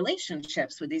up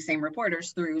relationships with these same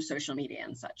reporters through social media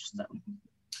and such.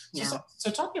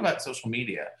 So talking about social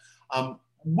media,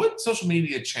 what social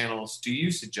media channels do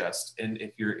you suggest? And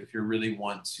if you really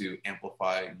want to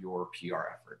amplify your PR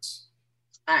efforts?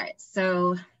 All right.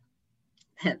 So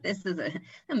this is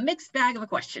a mixed bag of a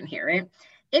question here, right?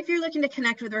 If you're looking to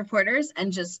connect with reporters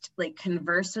and just like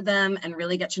converse with them and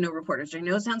really get to know reporters, I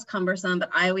know it sounds cumbersome, but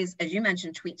I always, as you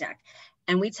mentioned, TweetDeck.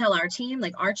 And we tell our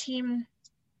team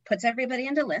puts everybody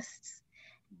into lists.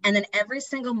 And then every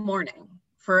single morning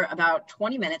for about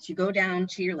 20 minutes, you go down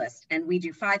to your list and we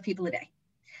do 5 people a day.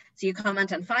 So you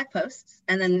comment on 5 posts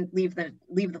and then leave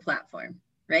the platform.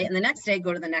 Right. And the next day,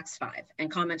 go to the next 5 and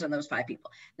comment on those 5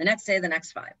 people. The next day, the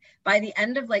next 5. By the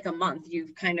end of like a month,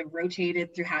 you've kind of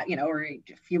rotated through or a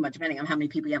few months, depending on how many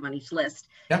people you have on each list.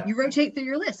 Yep. You rotate through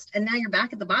your list and now you're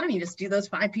back at the bottom. You just do those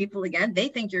 5 people again. They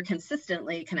think you're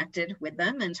consistently connected with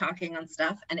them and talking on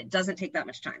stuff, and it doesn't take that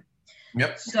much time.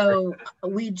 Yep. So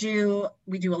we do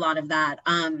a lot of that.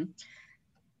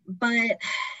 But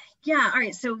yeah, all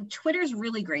right. So Twitter's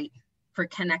really great for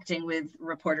connecting with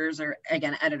reporters or,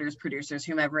 again, editors, producers,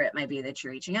 whomever it might be that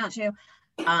you're reaching out to.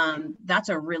 That's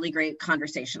a really great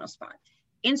conversational spot.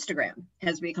 Instagram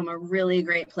has become a really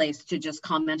great place to just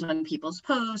comment on people's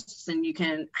posts, and you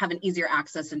can have an easier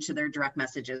access into their direct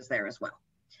messages there as well.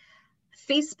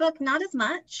 Facebook, not as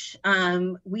much.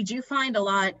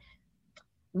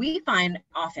 We find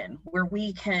often where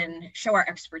we can show our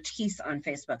expertise on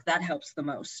Facebook, that helps the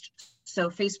most. So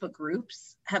Facebook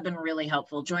groups have been really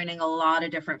helpful, joining a lot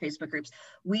of different Facebook groups.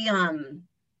 We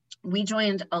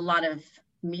joined a lot of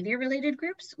media related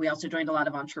groups. We also joined a lot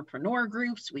of entrepreneur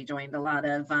groups. We joined a lot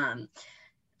of,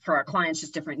 for our clients,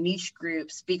 just different niche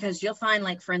groups, because you'll find,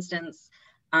 like, for instance,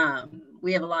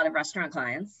 we have a lot of restaurant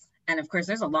clients. And of course,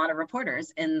 there's a lot of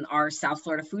reporters in our South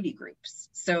Florida foodie groups.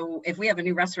 So if we have a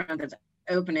new restaurant that's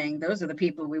opening, those are the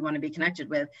people we want to be connected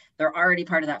with. They're already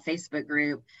part of that Facebook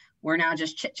group. We're now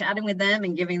just chit-chatting with them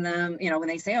and giving them, when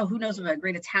they say, oh, who knows of a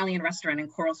great Italian restaurant in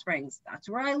Coral Springs? That's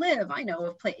where I live. I know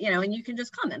of and you can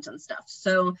just comment on stuff.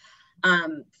 So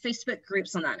Facebook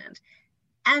groups on that end.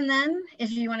 And then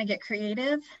if you want to get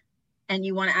creative and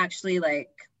you want to actually like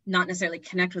not necessarily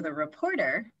connect with a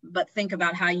reporter, but think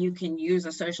about how you can use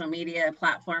a social media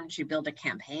platform to build a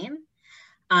campaign.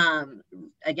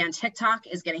 Again, TikTok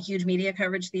is getting huge media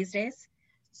coverage these days.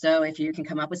 So if you can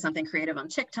come up with something creative on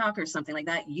TikTok or something like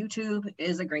that, YouTube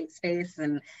is a great space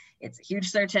and it's a huge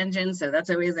search engine. So that's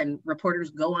always, and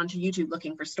reporters go onto YouTube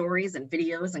looking for stories and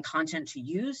videos and content to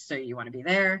use. So you want to be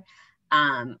there.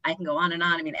 I can go on and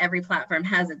on. I mean, every platform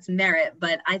has its merit,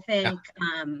 but I think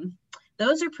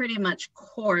those are pretty much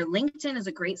core. LinkedIn is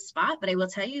a great spot, but I will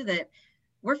tell you that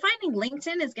we're finding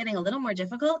LinkedIn is getting a little more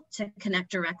difficult to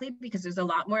connect directly because there's a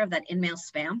lot more of that in-mail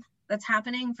spam that's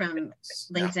happening from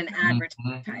LinkedIn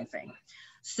advertising.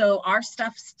 So our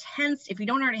stuff tends, if you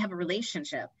don't already have a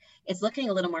relationship, it's looking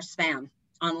a little more spam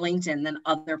on LinkedIn than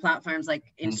other platforms like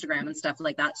Instagram and stuff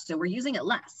like that. So we're using it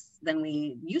less than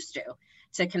we used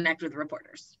to connect with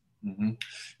reporters. Mm-hmm.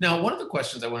 Now, one of the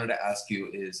questions I wanted to ask you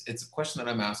is, it's a question that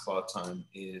I'm asked all the time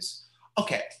is,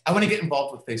 okay, I want to get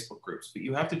involved with Facebook groups, but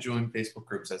you have to join Facebook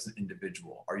groups as an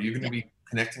individual. Are you going to be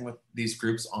connecting with these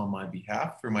groups on my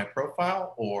behalf through my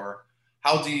profile? Or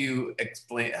how do you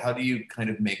kind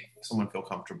of make someone feel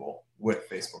comfortable with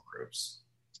Facebook groups?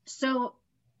 So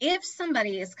if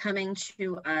somebody is coming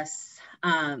to us,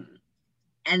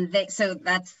 so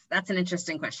that's an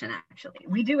interesting question, actually.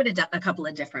 We do it a couple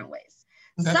of different ways.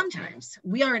 Okay. Sometimes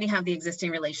we already have the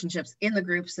existing relationships in the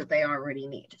groups that they already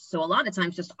need. So a lot of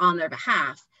times just on their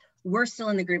behalf, we're still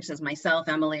in the groups as myself,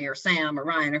 Emily, or Sam, or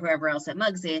Ryan, or whoever else at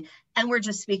Mugsy, and we're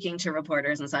just speaking to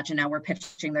reporters and such, and now we're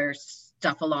pitching their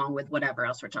stuff along with whatever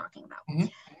else we're talking about.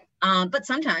 Mm-hmm. But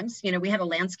sometimes, we had a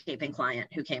landscaping client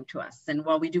who came to us, and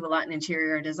while we do a lot in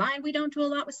interior design, we don't do a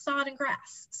lot with sod and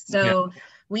grass. So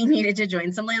we needed to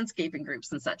join some landscaping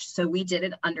groups and such. So we did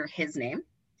it under his name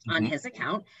on his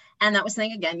account. And that was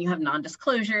saying, again, you have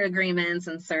non-disclosure agreements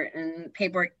and certain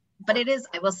paperwork, but it is,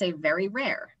 I will say, very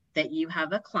rare that you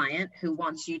have a client who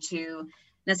wants you to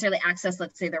necessarily access,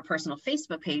 let's say, their personal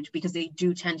Facebook page, because they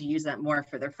do tend to use that more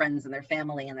for their friends and their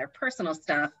family and their personal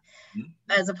stuff,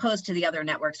 as opposed to the other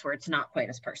networks where it's not quite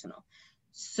as personal.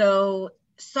 So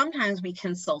sometimes we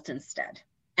consult instead,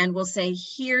 and we'll say,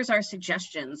 here's our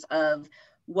suggestions of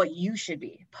what you should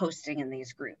be posting in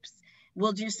these groups.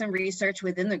 We'll do some research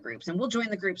within the groups, and we'll join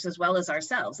the groups as well as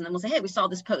ourselves. And then we'll say, hey, we saw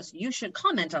this post. You should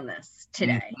comment on this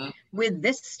today with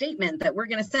this statement that we're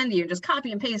going to send you, and just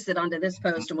copy and paste it onto this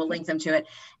post, and we'll link them to it.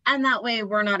 And that way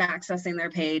we're not accessing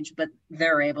their page, but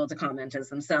they're able to comment as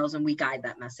themselves, and we guide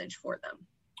that message for them.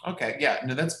 Okay, yeah,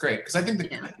 no, that's great, because I think the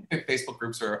Facebook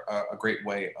groups are a great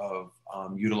way of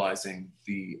utilizing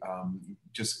the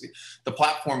just the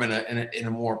platform in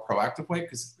a more proactive way.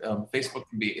 Because Facebook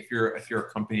can be, if you're a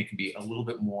company, it can be a little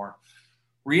bit more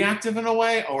reactive in a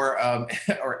way,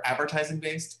 or advertising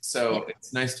based. So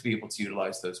it's nice to be able to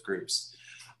utilize those groups.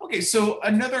 Okay, so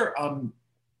another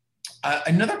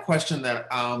question that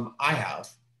I have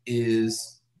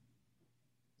is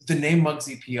the name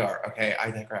Mugsy PR. Okay, I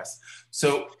digress.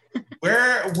 So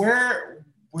where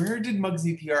did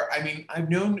Mugsy PR? I mean, I've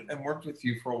known and worked with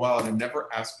you for a while, and I've never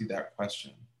asked you that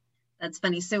question. That's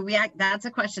funny. So that's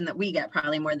a question that we get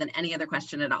probably more than any other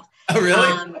question at all. Oh,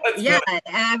 really? Yeah,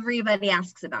 everybody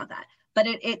asks about that. But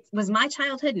it was my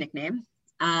childhood nickname.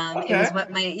 Okay. It was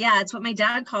it's what my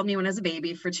dad called me when I was a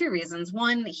baby for two reasons.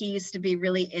 One, he used to be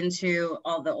really into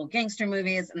all the old gangster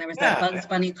movies, and there was that Bugs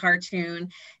Bunny cartoon,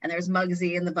 and there was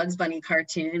Mugsy in the Bugs Bunny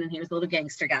cartoon, and he was a little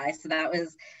gangster guy. So that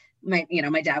was my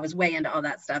dad was way into all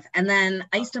that stuff. And then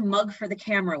I used to mug for the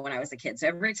camera when I was a kid. So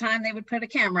every time they would put a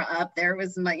camera up, there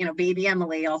was my, baby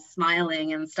Emily all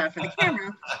smiling and stuff for the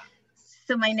camera.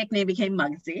 So my nickname became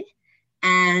Mugsy.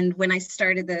 And when I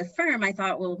started the firm, I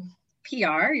thought, well,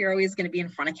 PR, you're always going to be in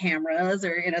front of cameras,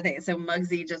 or so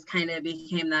Mugsy just kind of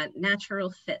became that natural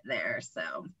fit there.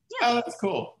 So oh, that's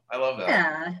cool. I love that.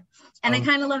 Yeah, and I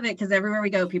kind of love it because everywhere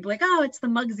we go, people are like, oh, it's the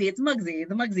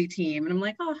Mugsy team, and I'm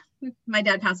like, oh, my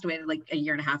dad passed away like a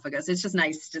year and a half ago, so it's just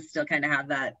nice to still kind of have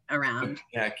that around.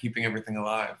 Yeah, keeping everything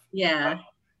alive. Yeah.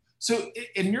 So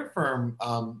in your firm,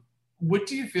 what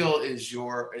do you feel is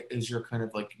your kind of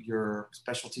like your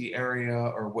specialty area,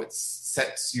 or what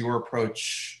sets your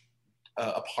approach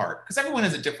apart? Because everyone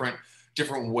has a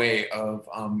different way of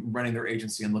running their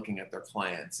agency and looking at their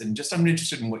clients, and I'm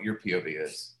interested in what your POV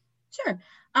is. Sure.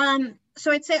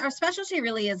 So I'd say our specialty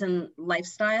really is in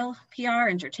lifestyle PR,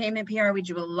 entertainment PR. We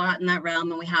do a lot in that realm,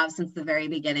 and we have since the very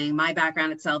beginning. My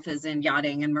background itself is in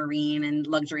yachting and marine and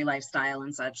luxury lifestyle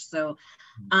and such. So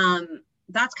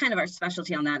that's kind of our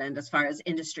specialty on that end as far as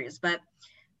industries. But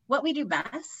what we do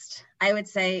best, I would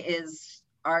say, is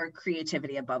our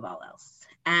creativity above all else.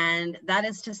 And that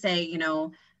is to say,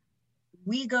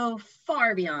 we go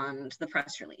far beyond the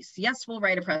press release. Yes, we'll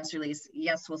write a press release.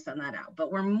 Yes, we'll send that out,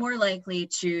 but we're more likely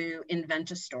to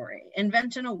invent a story,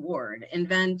 invent an award,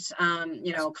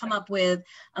 come up with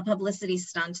a publicity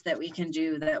stunt that we can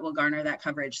do that will garner that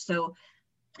coverage. So,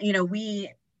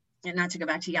 and not to go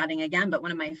back to yachting again, but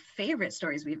one of my favorite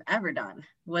stories we've ever done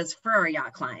was for our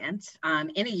yacht client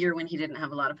in a year when he didn't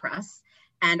have a lot of press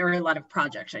or a lot of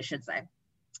projects, I should say.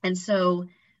 And so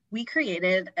we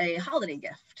created a holiday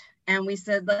gift. And we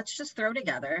said, let's just throw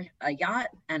together a yacht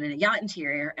and a yacht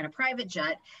interior and a private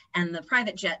jet and the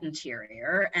private jet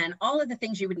interior and all of the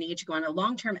things you would need to go on a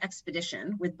long-term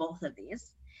expedition with both of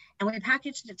these. And we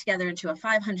packaged it together into a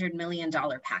 $500 million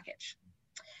package.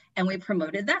 And we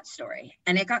promoted that story.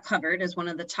 And it got covered as one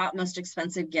of the top most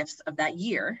expensive gifts of that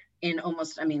year in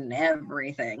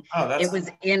everything. It was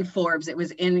in Forbes. It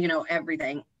was in,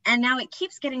 everything. And now it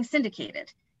keeps getting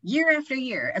syndicated year after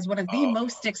year as one of the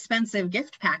most expensive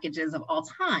gift packages of all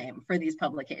time for these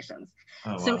publications.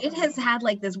 So it has had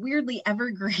like this weirdly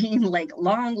evergreen, like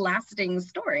long lasting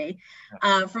story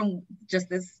from just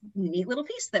this neat little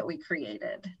piece that we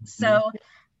created. So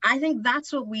I think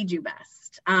that's what we do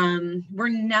best. We're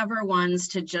never ones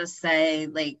to just say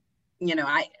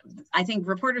I think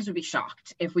reporters would be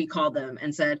shocked if we called them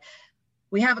and said,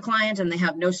 we have a client and they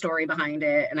have no story behind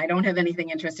it. And I don't have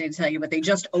anything interesting to tell you, but they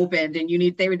just opened and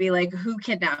they would be like, who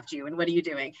kidnapped you? And what are you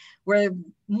doing? We're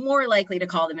more likely to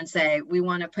call them and say, we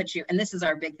want to put you, and this is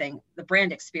our big thing, the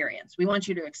brand experience. We want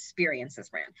you to experience this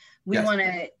brand. We want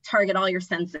to target all your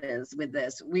senses with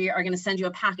this. We are going to send you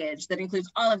a package that includes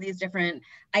all of these different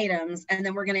items. And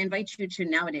then we're going to invite you to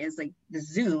nowadays, like the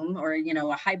Zoom or,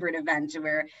 a hybrid event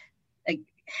where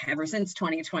ever since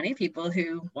 2020, people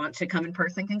who want to come in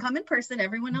person can come in person.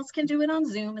 Everyone else can do it on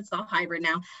Zoom. It's all hybrid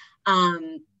now.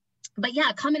 But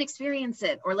yeah, come and experience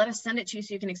it, or let us send it to you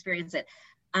so you can experience it.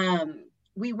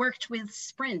 We worked with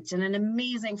Sprint and an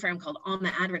amazing firm called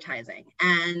Alma Advertising.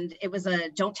 And it was a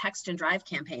don't text and drive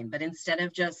campaign. But instead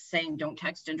of just saying don't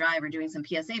text and drive or doing some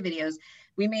PSA videos,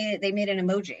 they made an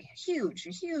emoji,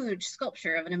 huge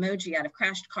sculpture of an emoji out of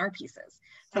crashed car pieces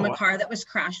from a car that was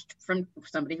crashed from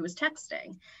somebody who was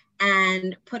texting,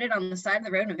 and put it on the side of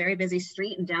the road in a very busy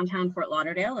street in downtown Fort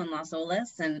Lauderdale and Las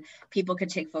Olas, and people could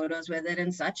take photos with it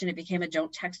and such. And it became a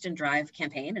don't text and drive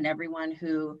campaign. And everyone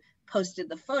who posted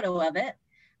the photo of it,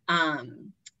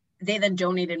 they then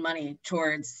donated money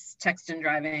towards text and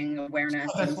driving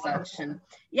awareness and such. And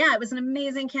yeah, it was an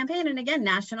amazing campaign. And again,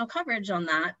 national coverage on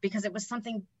that, because it was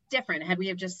something different. Had we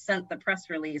have just sent the press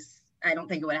release, I don't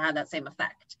think it would have had that same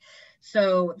effect.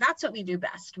 So that's what we do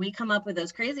best. We come up with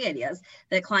those crazy ideas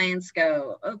that clients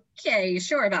go, okay, you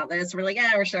sure about this? We're like,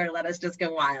 yeah, we're sure. Let us just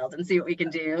go wild and see what we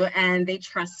can do. And they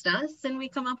trust us, and we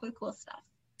come up with cool stuff.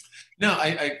 No,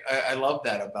 I love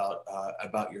that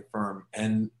about your firm.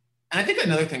 And I think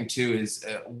another thing too is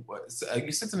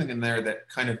you said something in there that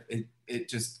kind of,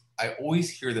 I always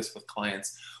hear this with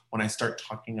clients when I start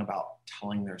talking about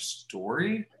telling their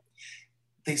story.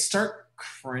 They start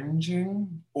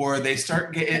cringing, or they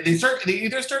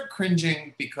either start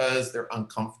cringing because they're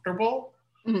uncomfortable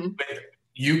with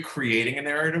you creating a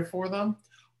narrative for them,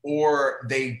 or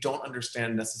they don't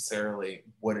understand necessarily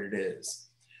what it is.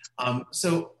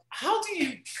 So how do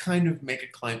you kind of make a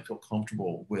client feel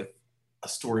comfortable with a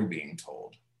story being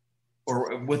told,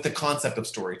 or with the concept of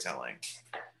storytelling?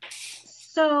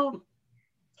 So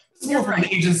it's more from an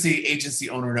agency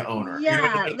owner to owner.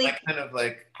 Yeah,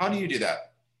 how do you do that?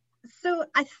 So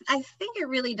I think it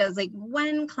really does. Like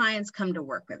when clients come to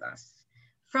work with us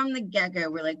from the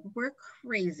get-go, we're like, we're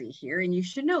crazy here, and you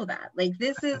should know that. Like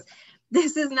this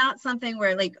is not something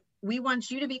where like we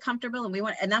want you to be comfortable,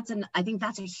 and I think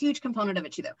that's a huge component of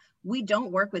it too, though. We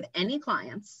don't work with any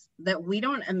clients that we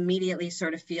don't immediately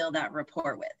sort of feel that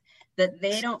rapport with, that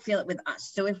they don't feel it with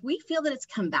us. So if we feel that it's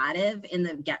combative in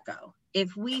the get-go,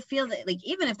 if we feel that, like,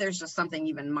 even if there's just something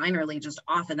even minorly just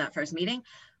off in that first meeting,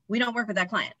 we don't work with that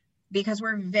client, because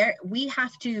we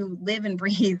have to live and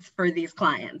breathe for these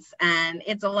clients. And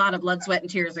it's a lot of blood, sweat, and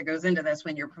tears that goes into this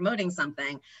when you're promoting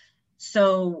something.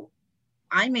 So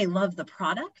I may love the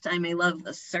product, I may love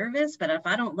the service, but if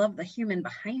I don't love the human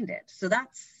behind it, so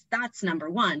that's number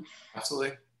one.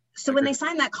 Absolutely. So when they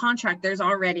sign that contract, there's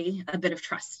already a bit of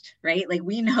trust, right? Like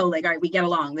we know, like, all right, we get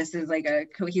along. This is like a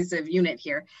cohesive unit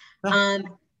here. And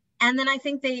then I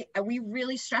think we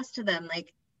really stress to them,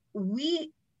 like,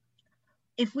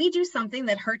 if we do something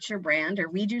that hurts your brand, or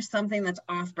we do something that's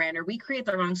off brand, or we create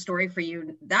the wrong story for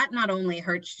you, that not only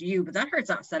hurts you, but that hurts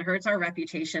us. That hurts our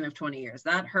reputation of 20 years.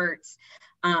 That hurts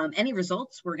any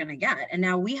results we're going to get. And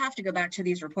now we have to go back to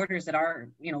these reporters that are,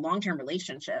 long-term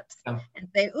relationships and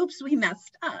say, oops, we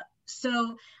messed up.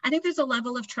 So I think there's a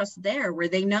level of trust there where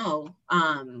they know,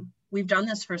 we've done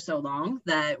this for so long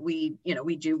that we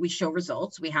show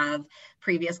results. We have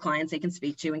previous clients they can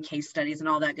speak to and case studies and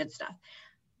all that good stuff.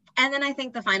 And then I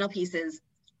think the final piece is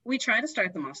we try to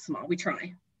start them off small. We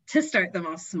try to start them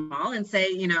off small and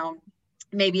say,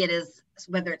 maybe it is,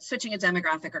 whether it's switching a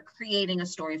demographic or creating a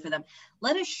story for them,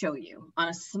 let us show you on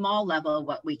a small level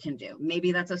what we can do.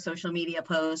 Maybe that's a social media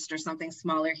post or something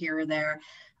smaller here or there.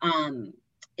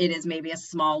 It is maybe a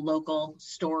small local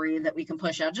story that we can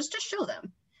push out just to show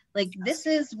them, like, this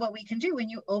is what we can do when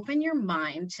you open your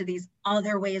mind to these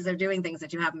other ways of doing things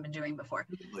that you haven't been doing before.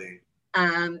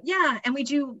 Yeah, and we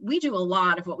do a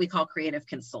lot of what we call creative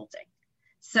consulting.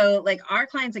 So like our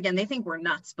clients, again, they think we're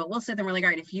nuts, but we'll sit there and we're like, all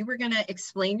right, if you were going to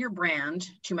explain your brand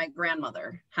to my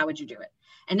grandmother, how would you do it?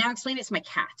 And now explain it to my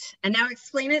cat. And now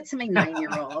explain it to my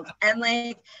 9-year-old. And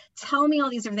like, tell me all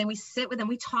these different things. We sit with them.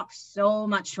 We talk so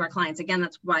much to our clients. Again,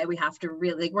 that's why we have to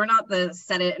really, we're not the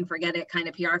set it and forget it kind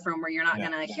of PR firm where you're not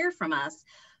going to hear from us.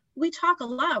 We talk a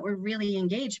lot. We're really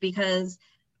engaged because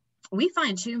we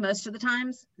find too, most of the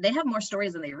times they have more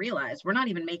stories than they realize. We're not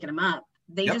even making them up.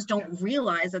 They just don't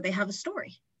realize that they have a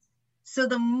story. So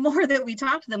the more that we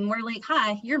talk to them, we're like,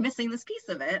 hi, you're missing this piece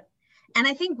of it. And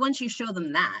I think once you show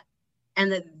them that,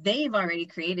 and that they've already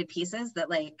created pieces that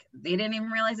like they didn't even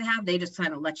realize they have, they just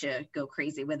kind of let you go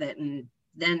crazy with it and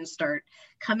then start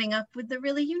coming up with the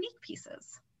really unique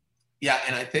pieces. Yeah,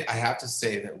 and I think I have to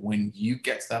say that when you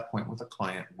get to that point with a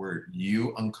client where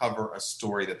you uncover a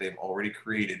story that they've already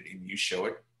created and you show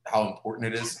it how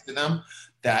important it is to them,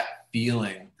 that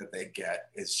feeling that they get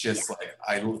is just like,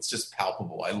 it's just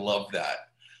palpable. I love that.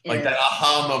 Like that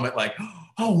aha moment, like,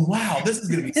 oh wow, this is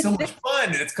gonna be so much fun.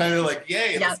 And it's kind of like,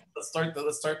 yay, let's start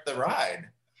the ride.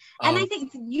 And I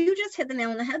think you just hit the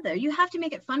nail on the head though. You have to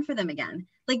make it fun for them again.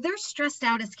 Like they're stressed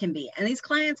out as can be. And these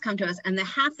clients come to us and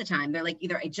half the time they're like,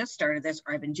 either I just started this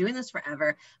or I've been doing this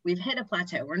forever. We've hit a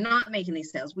plateau. We're not making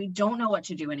these sales. We don't know what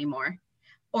to do anymore.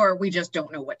 Or we just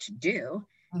don't know what to do.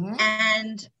 Mm-hmm.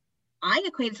 And I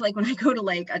equate it to like when I go to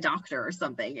like a doctor or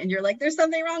something and you're like, there's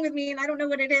something wrong with me and I don't know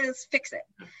what it is, fix it.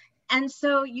 And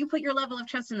so you put your level of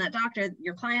trust in that doctor,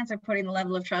 your clients are putting the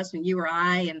level of trust in you or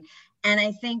I. And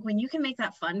I think when you can make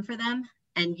that fun for them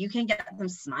and you can get them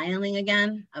smiling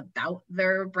again about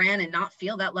their brand and not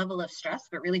feel that level of stress,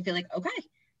 but really feel like, okay,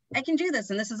 I can do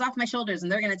this and this is off my shoulders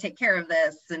and they're going to take care of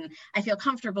this and I feel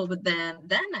comfortable with them,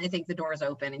 then I think the door is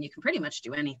open and you can pretty much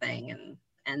do anything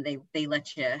and they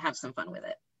let you have some fun with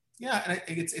it. Yeah, and I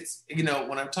think it's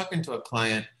when I'm talking to a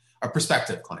client, a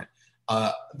prospective client,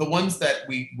 the ones that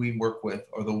we work with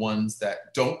are the ones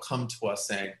that don't come to us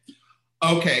saying,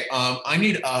 okay, I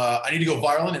need to go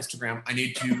viral on Instagram. I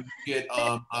need to get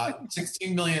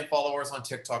 16 million followers on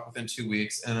TikTok within 2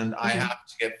 weeks, and I have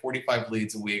to get 45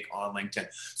 leads a week on LinkedIn.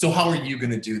 So how are you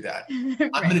going to do that?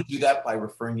 Right. I'm going to do that by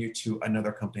referring you to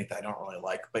another company that I don't really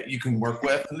like, but you can work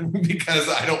with because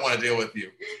I don't want to deal with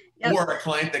you. Yep. Or a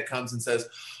client that comes and says,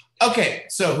 okay,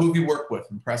 so who have you worked with?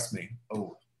 Impress me.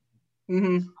 Oh,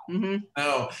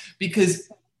 no, because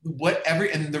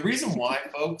and the reason why,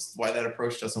 folks, why that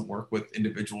approach doesn't work with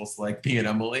individuals like me and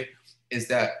Emily is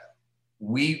that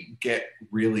we get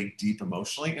really deep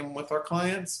emotionally in with our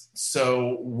clients.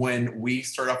 So when we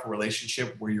start off a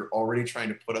relationship where you're already trying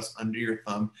to put us under your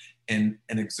thumb in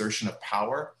an exertion of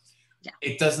power,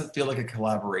 it doesn't feel like a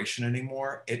collaboration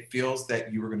anymore. It feels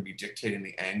that you are going to be dictating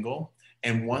the angle.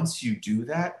 And once you do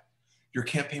that, your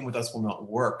campaign with us will not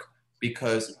work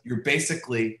because you're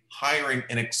basically hiring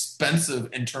an expensive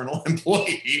internal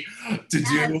employee to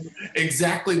do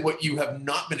exactly what you have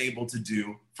not been able to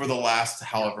do for the last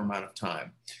however amount of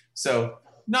time. So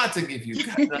not to give you,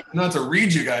 not to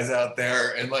read you guys out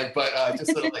there and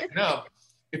just to let you know,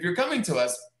 if you're coming to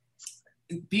us,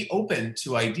 be open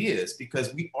to ideas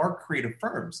because we are creative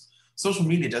firms. Social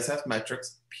media does have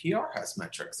metrics. PR has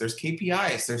metrics. There's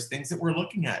KPIs. There's things that we're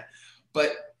looking at.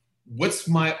 But what's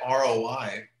my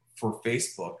ROI for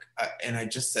Facebook? And I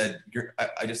just said,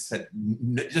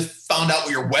 just found out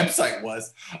what your website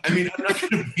was. I mean, I'm not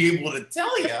going to be able to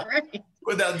tell you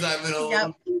without diving a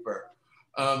little deeper.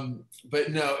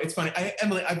 But no, it's funny.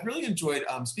 Emily, I've really enjoyed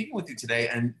speaking with you today,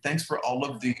 and thanks for all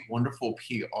of the wonderful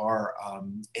PR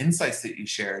insights that you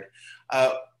shared.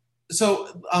 So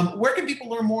where can people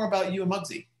learn more about you and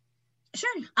Mugsy?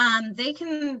 Sure. They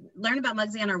can learn about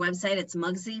Mugsy on our website. It's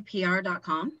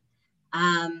mugsypr.com.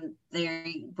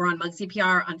 We're on Mugsy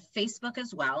PR on Facebook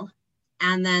as well.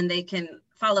 And then they can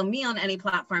follow me on any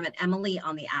platform at Emily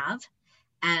on the Ave.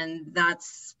 And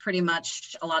that's pretty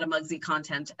much a lot of Mugsy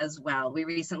content as well. We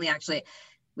recently actually,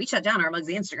 we shut down our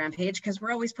Mugsy Instagram page because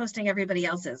we're always posting everybody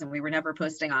else's and we were never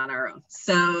posting on our own.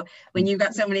 So when you've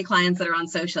got so many clients that are on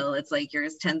social, it's like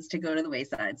yours tends to go to the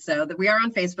wayside. So we are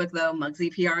on Facebook though,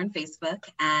 Mugsy PR on Facebook,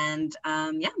 and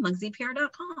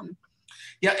mugsypr.com.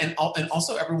 Yeah, and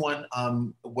also everyone,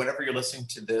 whatever you're listening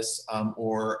to this,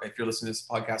 or if you're listening to this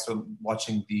podcast or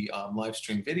watching the live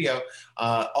stream video,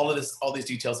 all these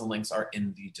details and links are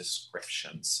in the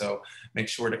description. So make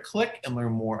sure to click and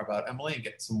learn more about Emily and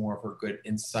get some more of her good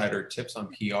insider tips on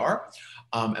PR.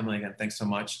 Emily, again, thanks so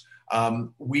much.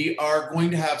 We are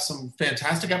going to have some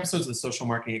fantastic episodes of the Social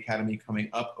Marketing Academy coming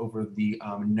up over the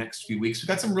next few weeks. We've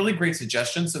got some really great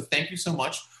suggestions, so thank you so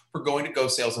much for going to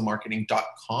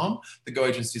gosalesandmarketing.com, the Go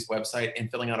Agency's website,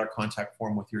 and filling out our contact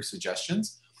form with your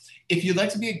suggestions. If you'd like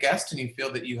to be a guest and you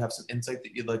feel that you have some insight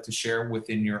that you'd like to share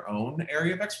within your own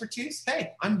area of expertise,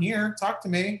 hey, I'm here. Talk to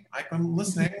me. I'm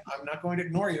listening. I'm not going to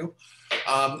ignore you.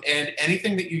 And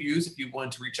anything that you use, if you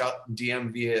want to reach out and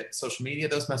DM via social media,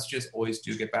 those messages always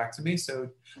do get back to me. So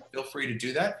feel free to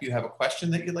do that if you have a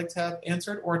question that you'd like to have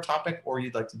answered, or a topic, or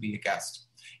you'd like to be a guest.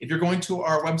 If you're going to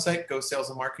our website, Go Sales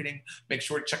and Marketing, make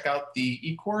sure to check out the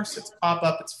e-course. It's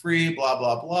pop-up, it's free, blah,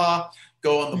 blah, blah.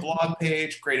 Go on the blog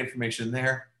page, great information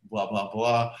there, blah, blah,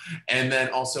 blah. And then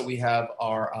also we have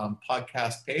our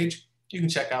podcast page. You can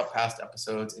check out past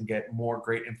episodes and get more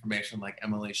great information like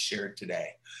Emily shared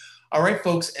today. All right,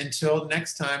 folks, until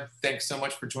next time, thanks so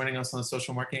much for joining us on the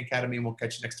Social Marketing Academy, and we'll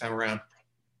catch you next time around.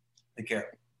 Take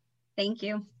care. Thank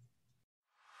you.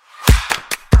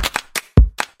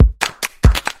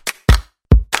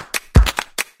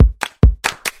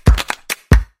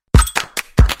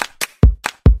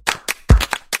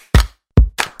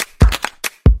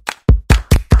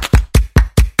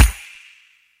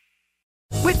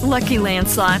 With Lucky Land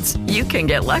Slots, you can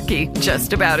get lucky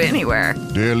just about anywhere.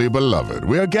 Dearly beloved,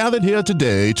 we are gathered here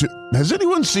today to... Has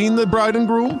anyone seen the bride and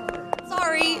groom?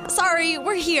 Sorry,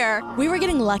 we're here. We were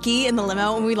getting lucky in the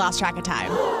limo and we lost track of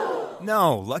time.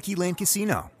 No, Lucky Land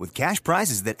Casino, with cash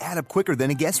prizes that add up quicker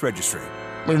than a guest registry.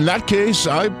 In that case,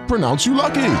 I pronounce you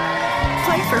lucky.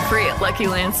 Play for free at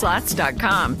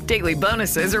LuckyLandSlots.com. Daily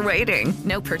bonuses are waiting.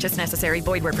 No purchase necessary.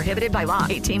 Void where prohibited by law.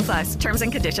 18+. Terms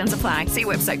and conditions apply. See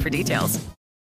website for details.